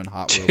 2 and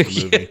Hot Wheels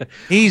the movie.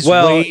 He's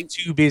way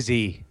too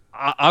busy.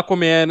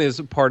 Aquaman is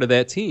a part of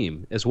that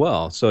team as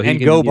well, so he and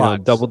can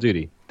double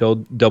duty.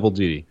 Double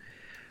duty.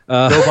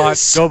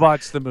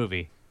 GoBots the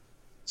movie.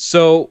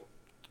 So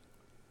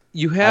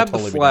you have the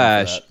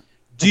Flash.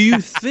 Do you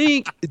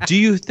think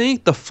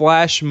the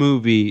Flash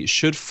movie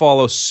should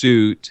follow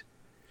suit?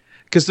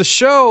 Because the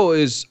show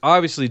is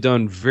obviously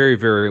done very,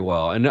 very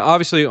well, and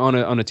obviously on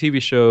a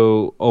TV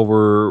show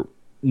over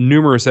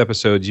numerous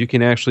episodes, you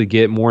can actually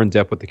get more in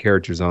depth with the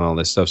characters on all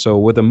this stuff. So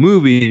with a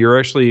movie, you're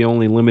actually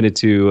only limited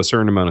to a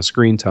certain amount of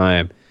screen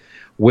time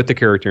with the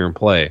character in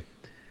play.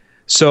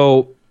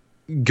 So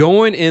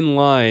going in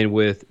line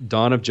with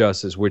Dawn of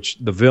Justice, which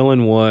the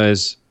villain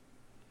was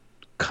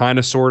kind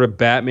of sort of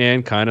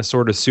Batman, kind of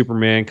sort of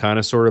Superman, kind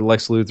of sort of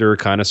Lex Luthor,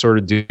 kind of sort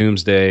of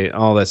Doomsday,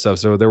 all that stuff.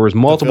 So there was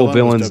multiple The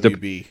villains. was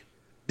WB.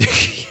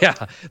 Yeah,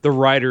 the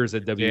writers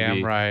at WB.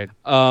 Damn right.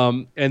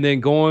 And then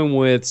going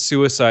with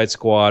Suicide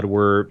Squad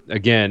were,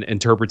 again,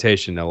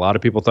 interpretation. A lot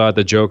of people thought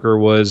the Joker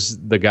was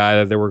the guy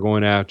that they were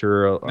going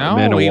after.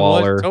 Amanda he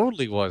Waller.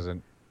 totally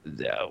wasn't.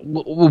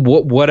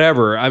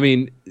 Whatever. I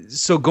mean,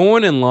 so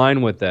going in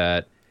line with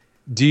that,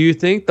 do you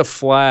think the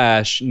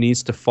Flash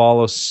needs to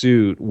follow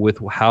suit with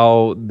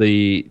how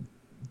the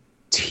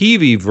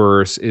TV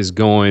verse is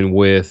going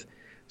with,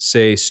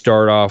 say,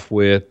 start off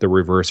with the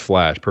Reverse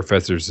Flash,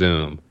 Professor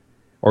Zoom?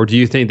 Or do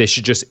you think they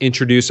should just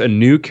introduce a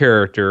new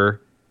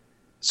character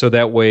so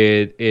that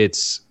way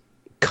it's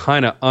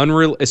kind of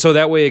unreal, so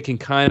that way it can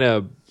kind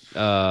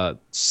of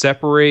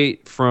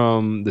separate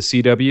from the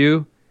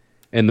CW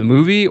and the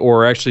movie,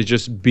 or actually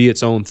just be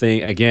its own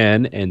thing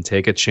again and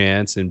take a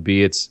chance and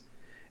be its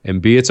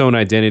own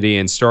identity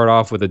and start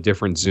off with a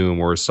different Zoom,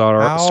 or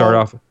start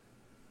off.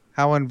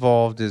 How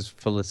involved is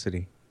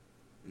Felicity?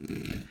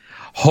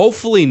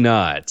 Hopefully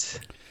not.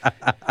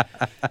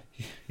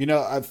 You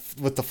know,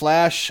 with the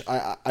Flash,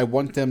 I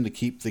want them to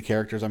keep the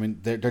characters. I mean,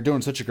 they're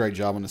doing such a great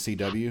job on the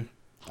CW.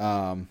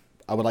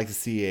 I would like to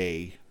see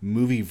a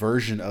movie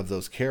version of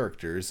those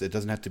characters. It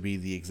doesn't have to be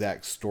the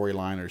exact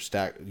storyline or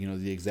stack. You know,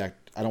 the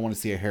exact. I don't want to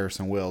see a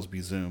Harrison Wells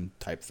be Zoom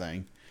type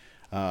thing.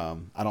 I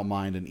don't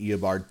mind an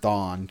Eobard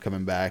Thawne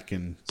coming back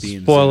and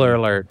being Spoiler Zoom.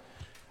 alert.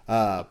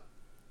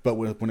 But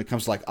when it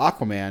comes to like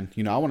Aquaman,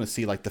 you know, I want to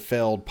see like the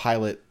failed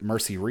pilot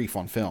Mercy Reef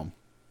on film.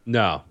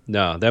 No,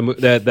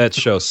 that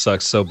show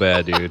sucks so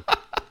bad, dude.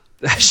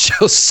 That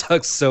show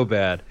sucks so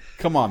bad.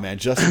 Come on, man,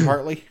 Justin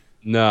Hartley.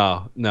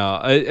 No.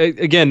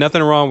 Again,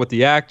 nothing wrong with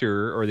the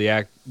actor or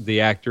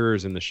the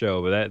actors in the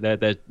show, but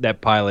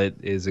that pilot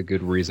is a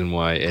good reason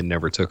why it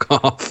never took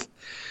off.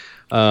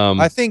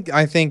 I think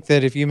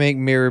that if you make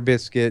Mirror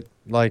Biscuit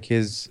like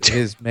his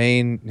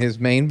main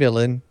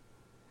villain,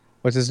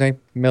 what's his name?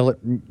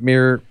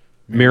 Mirror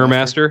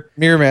Master.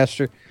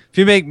 If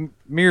you make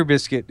Mirror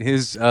Biscuit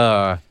his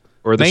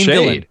Or the main Shade.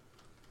 villain,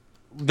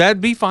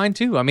 that'd be fine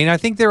too. I mean, I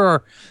think there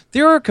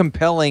are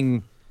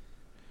compelling,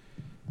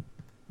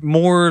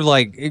 more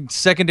like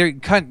secondary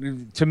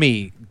to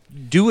me.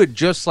 Do it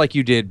just like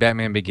you did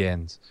Batman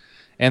Begins,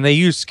 and they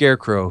used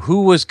Scarecrow,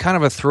 who was kind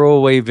of a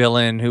throwaway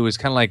villain, who was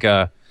kind of like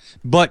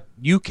but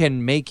you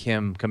can make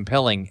him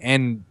compelling,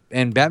 and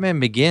Batman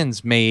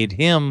Begins made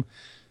him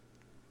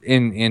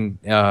in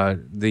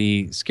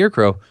the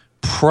Scarecrow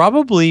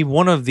probably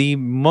one of the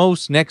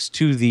most next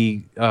to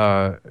the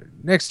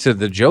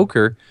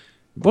Joker,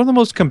 one of the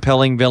most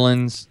compelling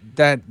villains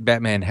that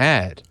Batman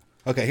had.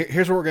 Okay,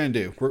 here's what we're gonna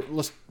do.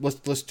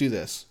 Let's do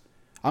this.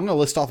 I'm gonna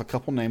list off a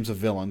couple names of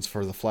villains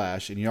for the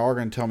Flash, and y'all are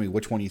gonna tell me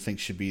which one you think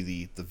should be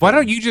the villain. Why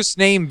don't you just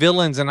name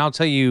villains and I'll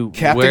tell you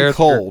Captain where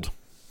Cold,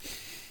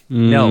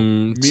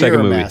 No. Second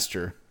Mirror movie.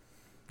 Master,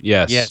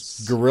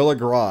 Yes. Gorilla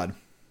Grodd,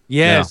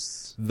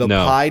 Yes. the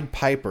No. Pied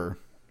Piper,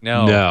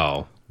 No.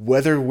 No.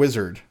 Weather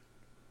Wizard,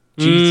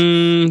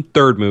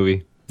 Third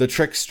movie. the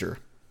Trickster,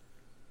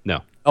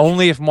 No.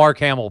 Only if Mark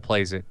Hamill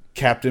plays it.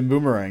 Captain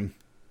Boomerang,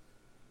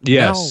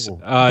 Yes. No.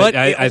 But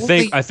I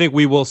think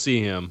we will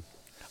see him.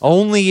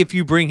 Only if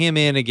you bring him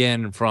in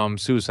again from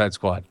Suicide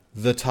Squad.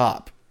 the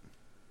Top,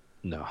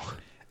 No.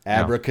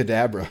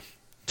 Abracadabra,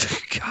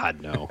 God,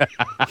 no.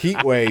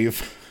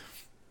 Heatwave,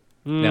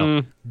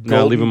 No.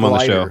 No, leave him on the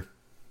show. Glider,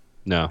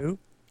 No.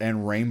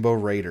 and Rainbow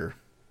Raider.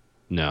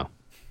 No.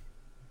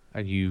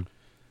 Are you?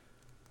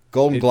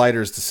 Golden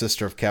Glider is the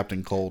sister of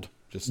Captain Cold.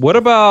 Just What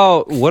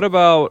about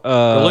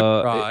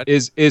Grodd.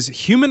 is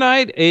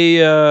Humanite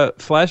a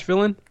Flash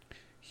villain?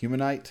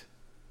 Humanite?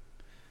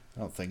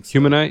 I don't think so.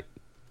 Humanite?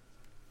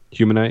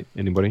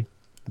 Anybody?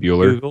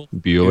 Bueller?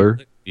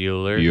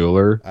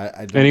 Bueller?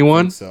 I don't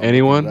Anyone? think so. I'm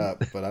Anyone? looking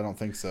it up, but I don't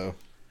think so.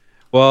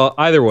 Well,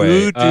 either way,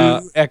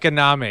 Voodoo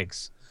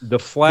economics. the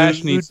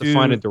Flash needs to Voodoo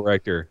find a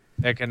director.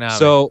 Economics.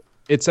 So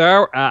it's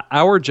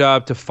our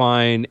job to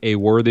find a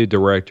worthy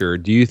director.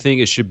 Do you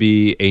think it should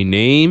be a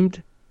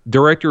named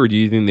director, or do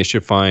you think they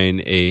should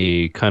find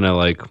a kind of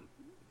like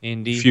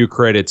Indie. few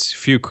credits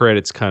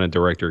kind of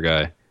director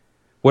guy?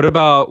 What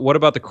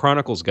about the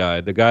Chronicles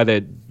guy, the guy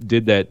that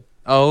did that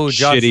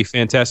shitty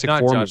Fantastic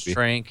not Four Josh movie?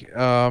 Trank.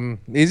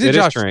 Is it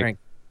Josh Trank?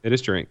 It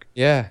is Trank.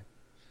 Yeah.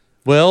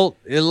 Well,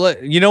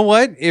 you know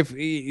what? If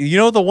you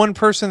know the one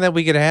person that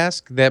we could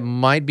ask that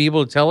might be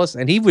able to tell us,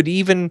 and he would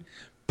even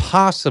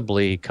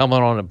possibly come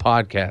on a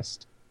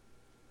podcast,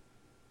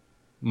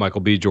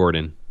 Michael B.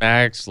 Jordan.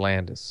 Max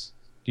Landis.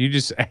 You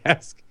just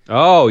ask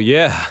Oh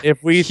yeah.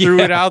 if we threw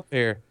it Yeah. out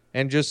there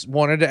and just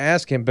wanted to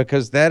ask him,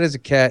 because that is a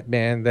cat,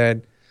 man, that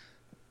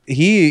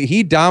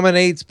he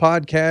dominates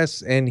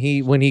podcasts, and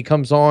when he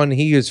comes on,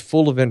 he is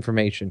full of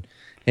information.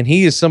 And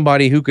he is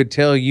somebody who could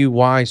tell you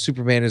why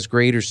Superman is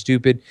great or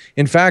stupid.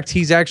 In fact,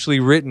 he's actually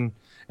written,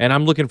 and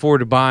I'm looking forward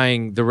to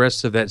buying the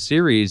rest of that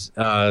series,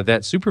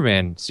 that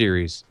Superman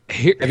series.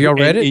 Have y'all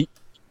read it?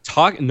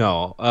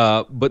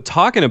 But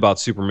talking about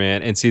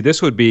Superman, and see,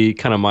 this would be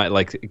kind of my,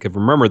 like,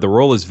 remember, the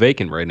role is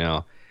vacant right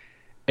now.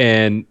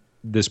 And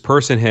this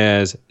person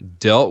has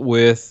dealt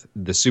with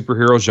the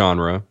superhero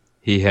genre.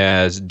 He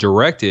has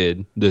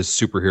directed the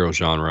superhero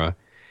genre.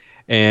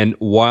 And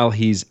while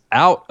he's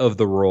out of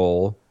the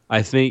role,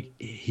 I think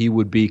he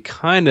would be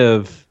kind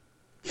of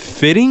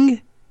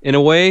fitting in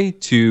a way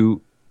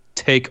to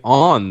take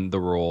on the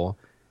role.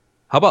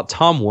 How about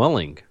Tom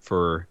Welling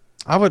for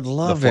I would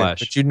love The it, Flash?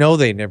 but you know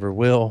they never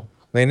will.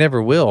 They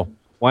never will.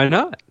 Why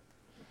not?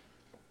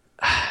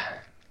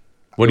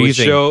 What do It you would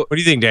think? show- What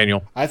do you think,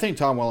 Daniel? I think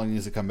Tom Welling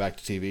needs to come back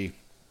to TV.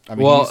 I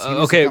mean, Well, he needs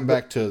okay, to come but-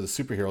 back to the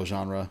superhero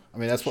genre. I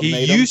mean, that's what He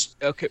made him. used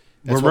okay.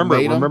 That's what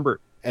made him, Remember.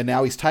 And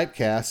now he's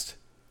typecast,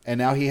 and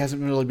now he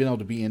hasn't really been able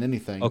to be in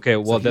anything. Okay,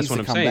 well, So he that's needs what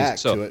to I'm come saying. back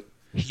So to it.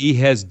 he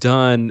has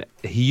done.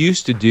 He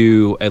used to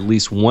do at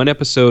least one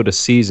episode a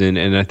season,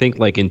 and I think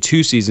like in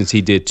 2 seasons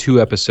he did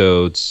 2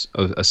 episodes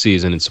a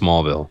season in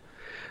Smallville.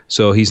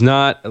 So he's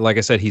not, like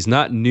I said, he's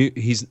not new.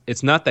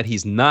 It's not that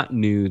he's not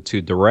new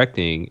to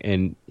directing,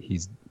 and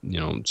he's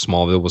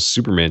Smallville was a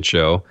Superman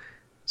show,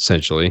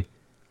 essentially.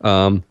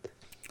 Oh,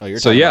 you're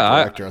So, talking yeah, about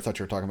I- director. I thought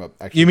you were talking about.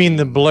 Actually You mean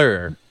the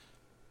Blur?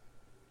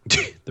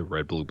 The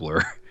red blue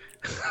blur,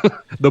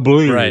 the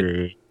blue.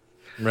 Right.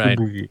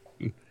 Right.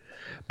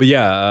 But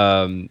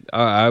yeah,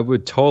 I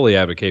would totally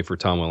advocate for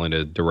Tom Welling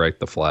to direct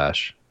The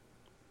Flash.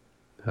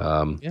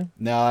 No,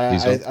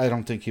 These I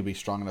don't think he'd be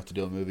strong enough to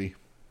do a movie.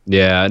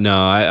 Yeah, no,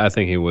 I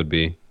think he would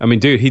be. I mean,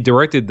 dude, he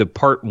directed the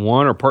part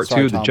 1 or part 2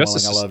 Sorry, of the Tom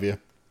Justice. Welling, I love you.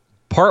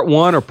 Part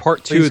 1 or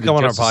part 2 Please of the come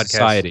on our Justice podcast.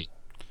 Society.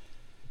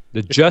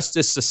 The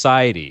Justice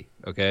Society.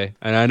 Okay,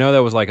 and I know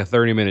that was like a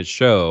 30-minute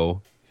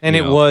show. And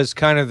you it know. was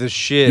kind of the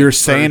shit. You're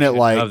saying it version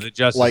like- of the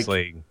Justice like-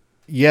 League.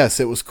 Yes,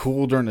 it was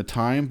cool during the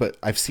time, but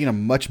I've seen a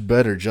much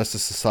better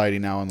Justice Society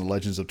now in the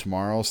Legends of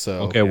Tomorrow.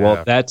 So Okay,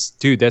 well, that's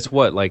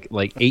what like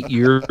 8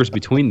 years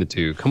between the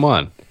two. Come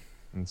on.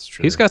 That's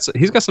true. He's got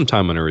some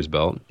time under his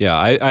belt. Yeah,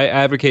 I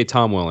advocate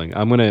Tom Welling.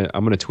 I'm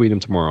gonna tweet him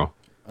tomorrow.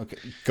 okay,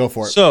 go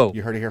for it. So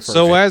you heard it here first.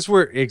 So as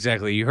we're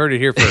you heard it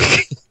here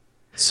first.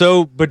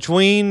 So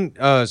between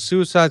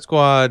Suicide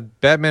Squad,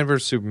 Batman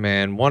vs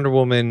Superman, Wonder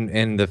Woman,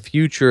 and the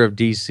future of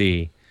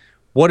DC,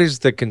 what is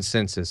the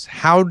consensus?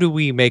 How do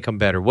we make them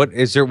better? What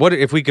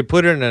if we could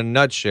put it in a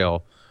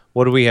nutshell?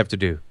 What do we have to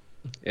do?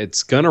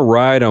 It's gonna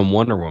ride on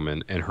Wonder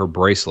Woman and her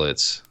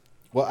bracelets.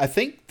 Well, I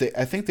think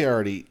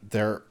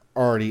they're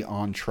already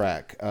on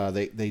track.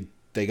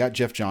 They got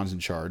Jeff Johns in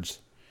charge.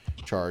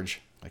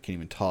 I can't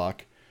even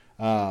talk.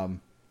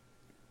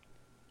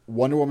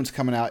 Wonder Woman's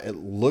coming out. It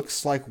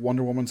looks like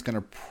Wonder Woman's going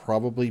to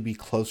probably be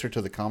closer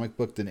to the comic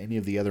book than any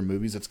of the other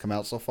movies that's come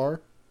out so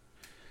far.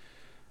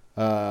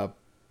 And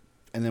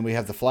then we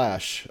have the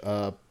Flash.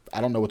 I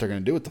don't know what they're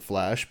going to do with the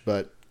Flash,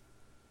 but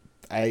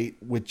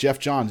with Jeff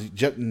Johns,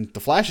 the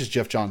Flash is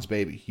Jeff Johns'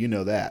 baby. You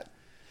know that.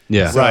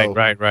 Yeah. So-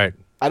 Right.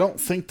 I don't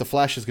think the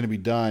Flash is going to be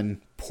done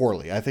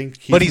poorly. I think,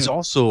 But he's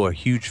also a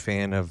huge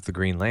fan of the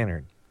Green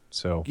Lantern.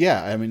 So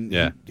yeah. I mean,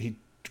 Yeah. he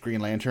Green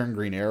Lantern,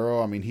 Green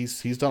Arrow. I mean,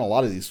 he's done a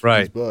lot of these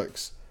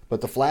books. But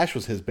the Flash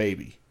was his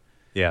baby.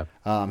 yeah.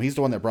 He's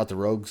the one that brought the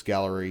Rogues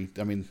Gallery.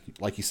 I mean,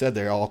 like you said,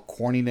 they're all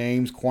corny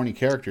names, corny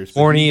characters.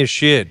 but Corny as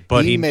shit,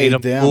 but he made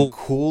them cool.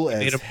 cool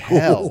Made as him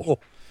hell.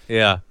 cool.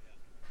 Yeah.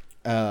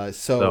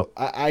 So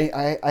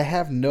I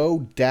have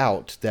no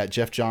doubt that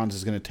Jeff Johns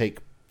is going to take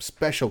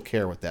special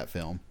care with that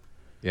film.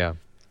 Yeah.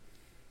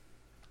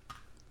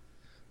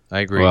 I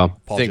agree. Well,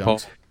 Paul Think,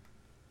 Jones.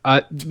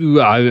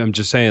 I'm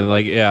just saying,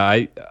 like,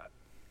 yeah,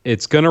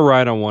 it's gonna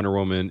ride on Wonder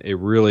Woman. It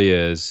really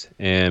is.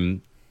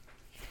 And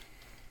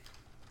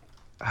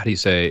how do you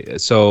say?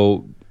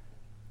 So,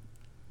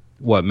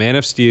 what? Man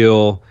of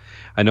Steel.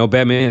 I know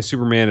Batman and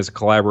Superman is a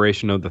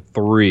collaboration of the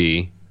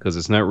 3 because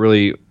it's not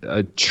really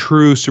a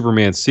true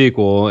Superman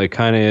sequel. It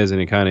kind of is,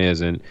 and it kind of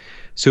isn't.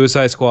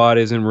 Suicide Squad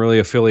isn't really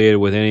affiliated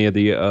with any of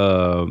the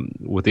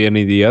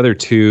other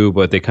 2,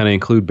 but they kind of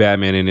include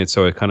Batman in it,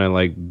 so it kind of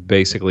like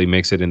basically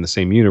makes it in the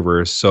same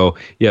universe. So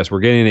yes,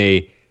 we're getting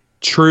a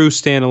true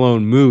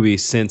standalone movie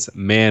since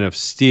Man of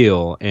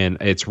Steel, and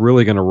it's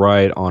really going to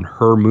ride on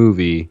her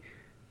movie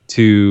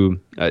to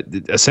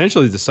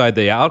essentially decide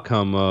the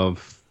outcome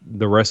of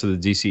the rest of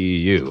the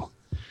DCEU.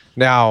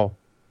 Now,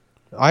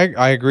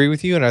 I agree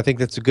with you, and I think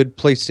that's a good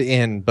place to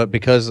end. But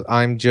because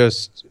I'm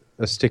just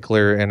a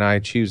stickler and I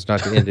choose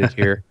not to end it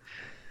here,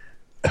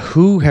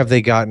 who have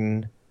they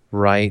gotten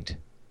right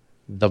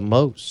the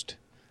most?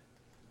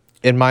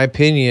 In my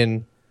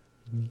opinion,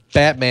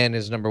 Batman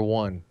is number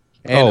 1.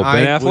 And Ben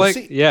I Affleck?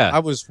 was- Yeah. I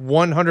was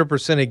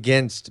 100%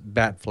 against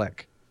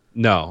Batfleck.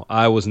 No,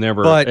 I was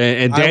never. But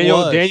and I Daniel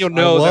was. Daniel I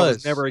knows I was.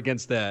 was never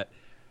against that.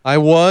 I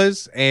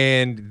was,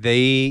 and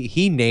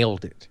he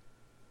nailed it.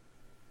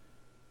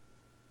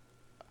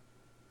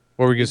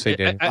 What were you gonna say,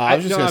 Dan? I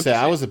was just no, going I'm to say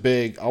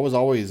just- I was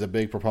always a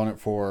big proponent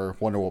for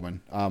Wonder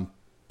Woman.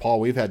 Paul,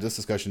 we've had this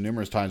discussion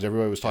numerous times.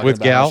 Everybody was talking With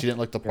about Gal? how she didn't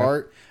look the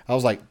part. I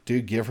was like,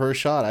 dude, give her a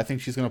shot. I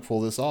think she's going to pull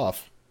this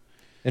off.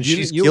 And you-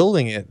 she's you-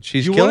 killing it.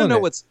 She's You want to killing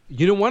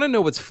know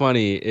it. what's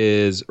funny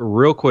is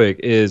real quick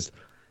is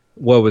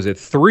what was it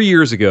 3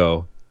 years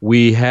ago?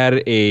 we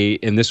had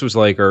and this was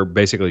like our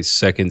basically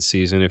second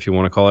season, if you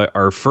want to call it.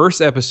 Our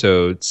first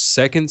episode,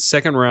 second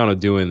round of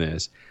doing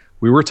this,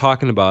 we were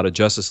talking about a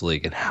Justice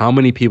League and how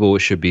many people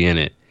should be in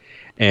it.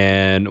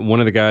 And one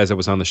of the guys that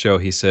was on the show,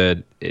 he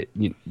said,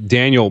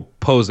 Daniel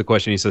posed the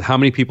question. He said, how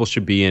many people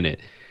should be in it?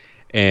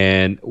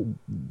 And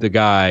the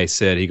guy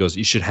said, he goes,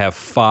 you should have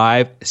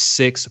 5,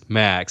 6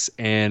 max.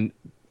 And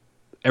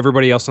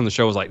everybody else on the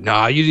show was like,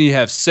 nah, you need to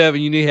have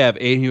 7, you need to have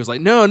 8. And he was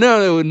like, no,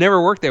 it would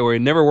never work that way.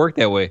 It never worked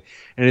that way.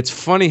 And it's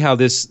funny how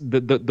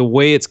the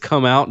way it's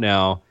come out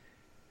now,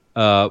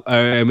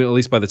 I mean, at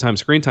least by the time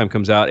Screen Time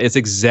comes out, it's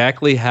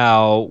exactly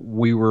how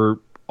we were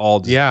all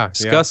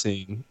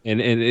discussing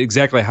and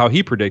exactly how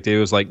he predicted. It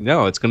was like,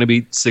 no, it's going to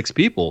be 6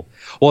 people.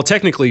 Well,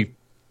 technically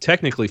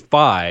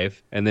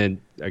 5, and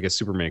then I guess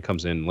Superman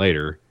comes in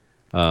later.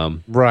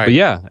 Right. But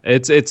yeah,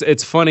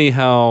 it's funny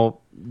how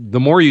the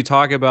more you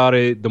talk about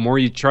it, the more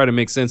you try to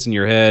make sense in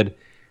your head,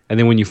 and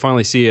then when you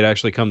finally see it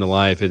actually come to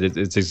life,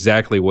 it's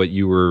exactly what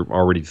you were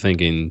already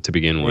thinking to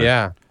begin with.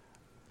 Yeah.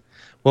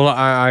 Well,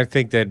 I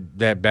think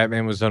that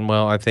Batman was done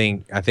well. I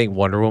think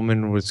Wonder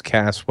Woman was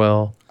cast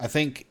well. I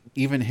think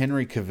even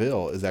Henry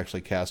Cavill is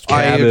actually cast well.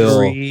 I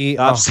agree.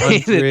 Stop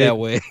saying it that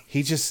way.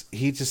 He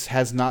just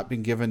has not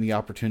been given the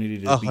opportunity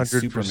to be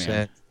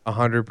Superman.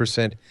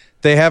 100%.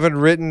 They haven't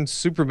written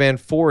Superman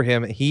for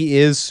him. He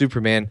is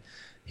Superman.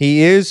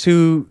 He is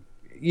who,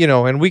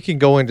 and we can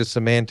go into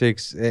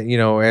semantics,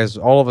 as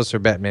all of us are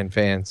Batman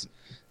fans.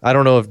 I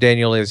don't know if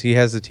Daniel is. He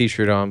has the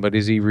T-shirt on, but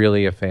is he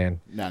really a fan?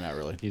 No, not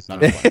really. He's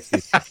not a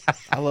fan.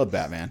 I love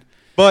Batman.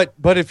 But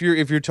if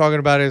you're talking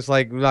about it, it's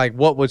like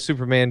what would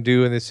Superman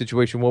do in this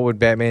situation? What would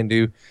Batman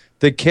do?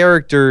 The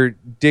character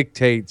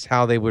dictates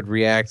how they would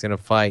react in a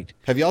fight.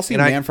 Have y'all seen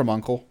Man from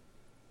U.N.C.L.E.?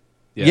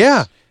 Yes.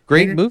 Yeah,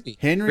 great movie.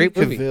 Henry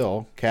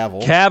Cavill.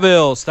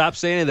 Cavill, stop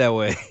saying it that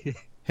way.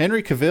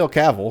 Henry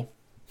Cavill,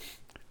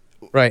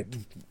 right?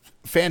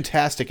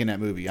 Fantastic in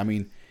that movie. I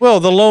mean, well,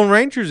 the Lone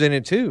Ranger's in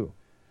it too.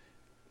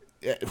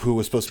 Who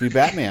was supposed to be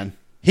Batman?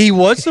 He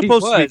was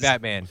supposed to be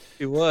Batman.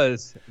 He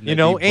was.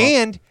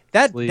 And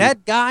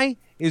that guy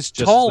is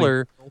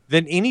taller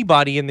than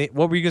anybody in the.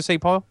 What were you gonna say,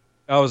 Paul?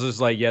 I was just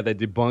like, yeah, they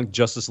debunked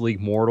Justice League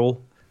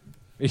Mortal.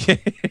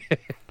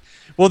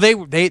 Well,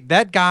 they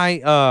that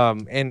guy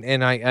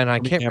and I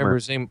can't remember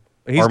his name.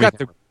 He's got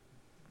the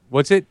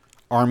what's it?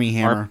 Army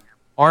Hammer.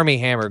 Army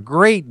Hammer.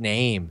 Great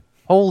name.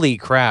 Holy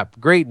crap!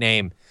 Great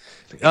name.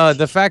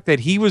 The fact that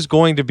he was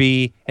going to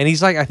be, and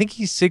he's like, I think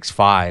he's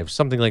 6'5",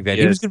 something like that.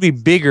 Yes. He was going to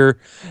be bigger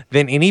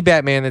than any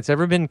Batman that's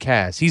ever been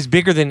cast. He's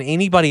bigger than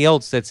anybody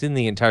else that's in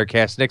the entire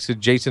cast next to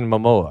Jason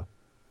Momoa.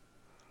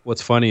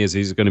 What's funny is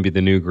he's going to be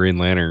the new Green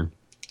Lantern.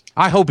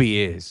 I hope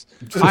he is.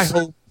 I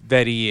hope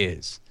that he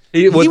is.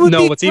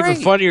 What's even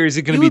funnier is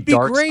he's going to be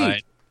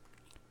Darkseid.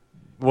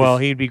 Well,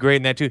 he'd be great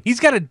in that too. He's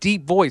got a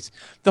deep voice.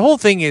 The whole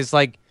thing is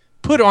like,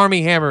 put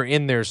Army Hammer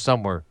in there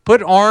somewhere.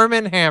 Put Arm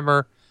and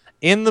Hammer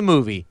in the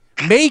movie.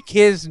 Make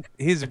his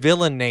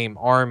villain name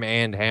Arm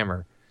and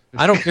Hammer.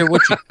 I don't care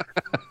what you.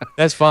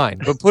 That's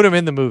fine, but put him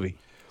in the movie.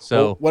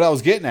 So well, what I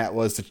was getting at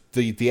was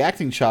the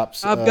acting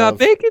chops. I've got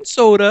baking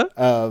soda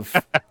of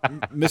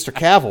Mr.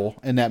 Cavill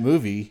in that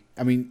movie.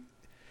 I mean,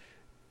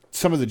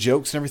 some of the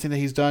jokes and everything that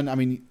he's done. I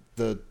mean,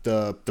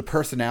 the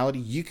personality.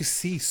 You can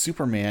see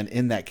Superman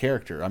in that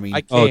character. I mean,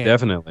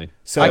 definitely.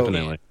 So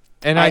definitely.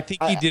 And I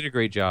think he did a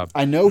great job.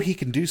 I know he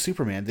can do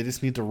Superman. They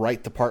just need to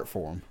write the part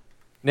for him.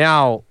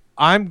 Now,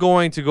 I'm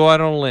going to go out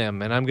on a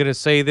limb, and I'm going to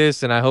say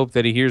this, and I hope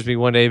that he hears me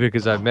one day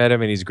because I've met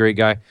him, and he's a great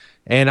guy.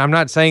 And I'm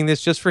not saying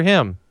this just for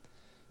him,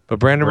 but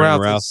Brandon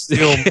Routh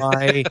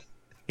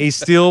is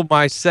still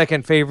my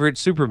second favorite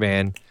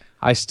Superman.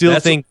 I still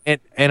think, and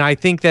I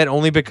think that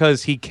only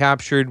because he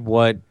captured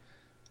what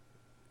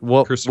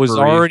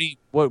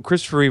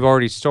Christopher Reeve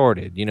already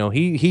started.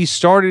 He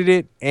started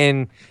it,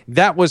 and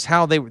that was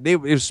how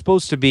it was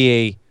supposed to be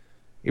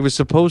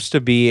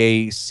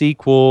a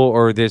sequel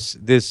or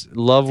this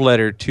love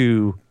letter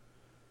to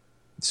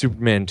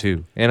Superman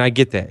 2, and I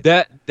get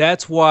that.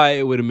 That's why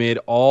it would have made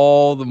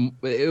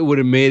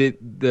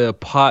the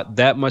pot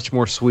that much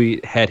more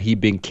sweet had he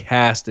been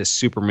cast as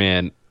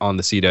Superman on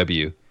the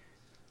CW.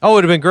 Oh,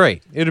 it'd have been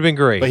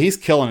great. But he's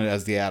killing it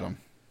as the Atom.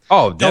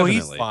 Oh, definitely.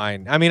 No, he's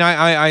fine. I mean,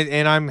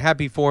 I'm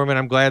happy for him, and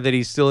I'm glad that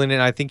he's still in it.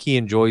 I think he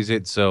enjoys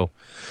it. So,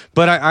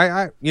 but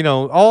I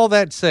all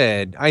that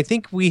said, I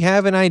think we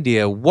have an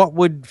idea what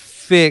would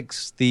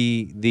fix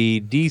the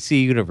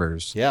DC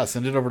universe. Yeah,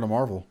 send it over to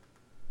Marvel.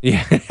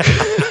 Yeah,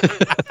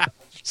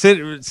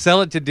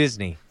 sell it to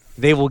Disney.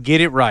 They will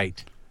get it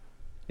right.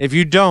 If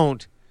you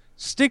don't,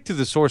 stick to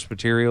the source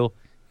material,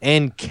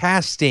 and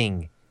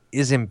casting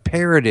is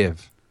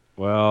imperative.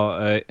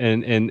 Well,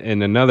 and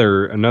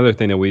another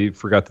thing that we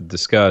forgot to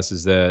discuss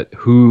is that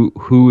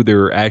who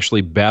they're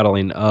actually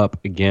battling up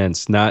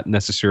against, not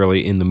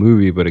necessarily in the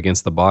movie, but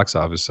against the box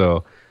office.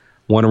 So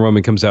Wonder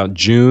Woman comes out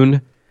June,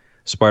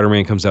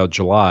 Spider-Man comes out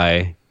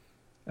July.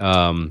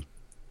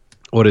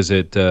 What is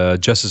it?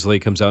 Justice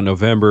League comes out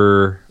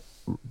November.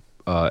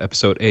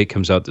 Episode 8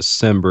 comes out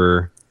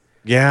December.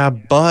 Yeah,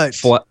 but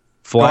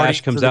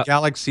Flash Guardians comes of the out.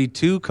 Galaxy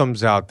 2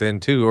 comes out then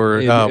too,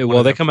 or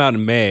Well, they come out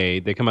in May.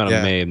 They come out in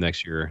Yeah. May of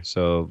next year,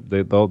 so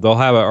they'll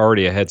have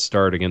already a head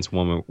start against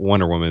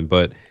Wonder Woman.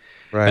 But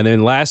right. and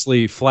then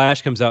lastly,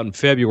 Flash comes out in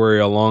February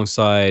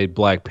alongside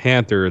Black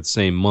Panther the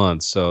same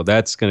month. So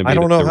that's going to be. I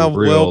don't know the how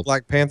real, well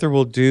Black Panther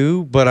will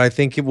do, but I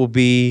think it will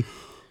be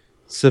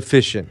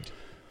sufficient.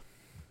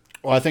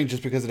 Well, I think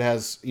just because it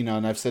has,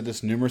 and I've said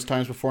this numerous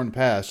times before in the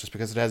past, just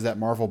because it has that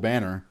Marvel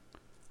banner,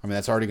 I mean,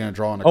 that's already going to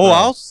draw in a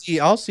crowd.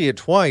 I'll see it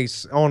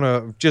twice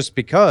just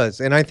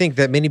because, and I think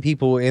that many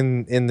people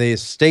in the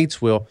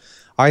States will.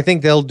 I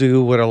think they'll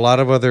do what a lot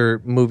of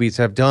other movies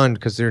have done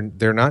because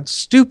they're not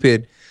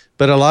stupid,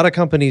 but a lot of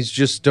companies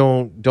just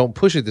don't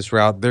push it this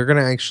route. They're going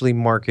to actually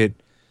market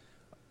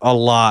a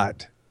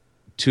lot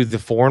to the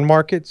foreign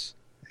markets,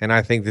 and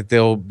I think that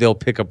they'll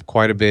pick up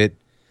quite a bit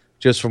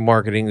just from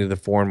marketing to the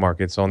foreign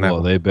markets on that.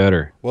 Well, they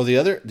better. Well, the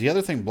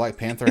other thing Black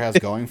Panther has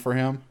going for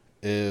him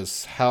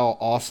is how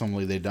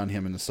awesomely they done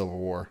him in the Civil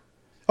War.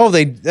 Oh,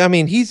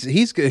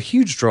 he's a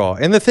huge draw,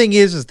 and the thing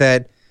is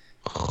that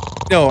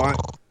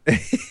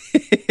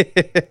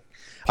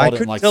I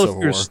couldn't tell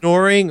if you're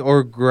snoring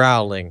or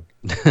growling.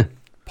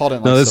 Paul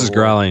didn't. No, like this Civil is War.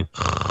 growling,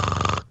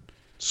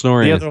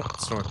 snoring. The other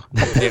one's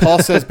snoring. Paul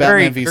says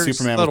Batman v very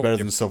Superman was subtle. better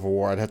than Civil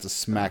War. I'd have to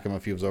smack him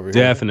if he was over here.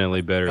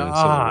 Definitely better than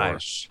Civil War.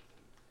 Gosh.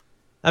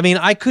 I mean,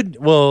 I could.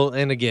 Well,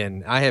 and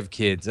again, I have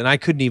kids, and I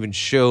couldn't even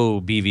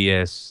show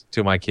BVS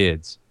to my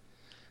kids,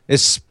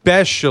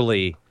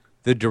 especially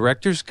the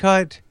director's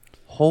cut.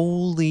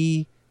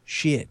 Holy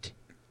shit!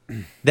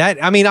 I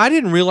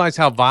didn't realize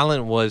how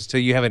violent it was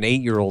till you have an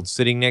 8-year-old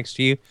sitting next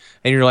to you,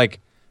 and you're like,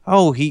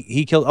 "Oh,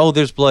 he killed. Oh,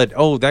 there's blood.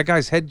 Oh, that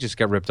guy's head just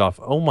got ripped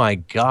off. Oh my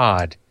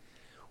god,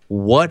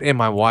 what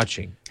am I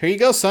watching?" Here you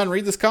go, son.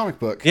 Read this comic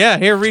book. Yeah,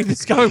 here, read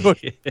this comic book.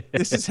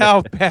 This is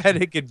how bad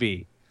it could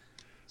be.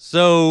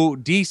 So,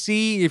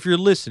 DC, if you're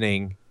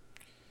listening,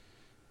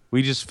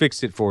 we just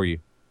fixed it for you.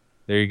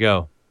 There you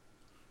go.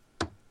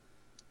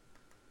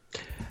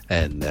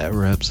 And that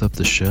wraps up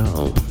the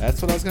show.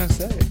 That's what I was going to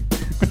say.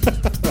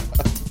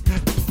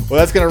 Well,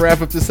 that's going to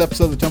wrap up this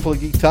episode of the Temple of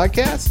Geek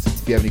podcast.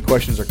 If you have any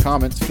questions or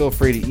comments, feel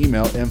free to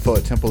email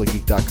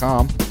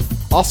info@templeofgeek.com.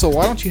 Also,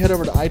 why don't you head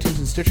over to iTunes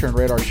and Stitcher and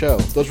rate our show?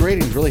 Those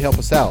ratings really help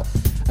us out.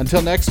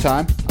 Until next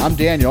time, I'm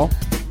Daniel.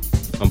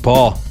 I'm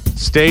Paul.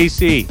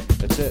 Stacy.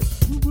 That's it.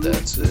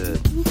 That's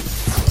it.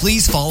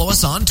 Please follow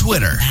us on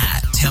Twitter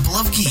 @Temple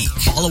of Geek.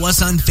 Follow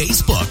us on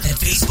Facebook at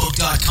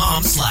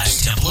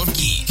facebook.com/Temple of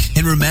Geek.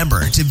 And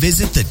remember to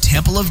visit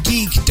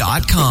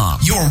thetempleofgeek.com,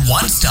 your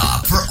one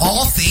stop for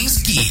all things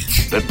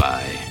geek.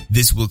 Goodbye.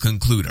 This will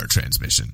conclude our transmission.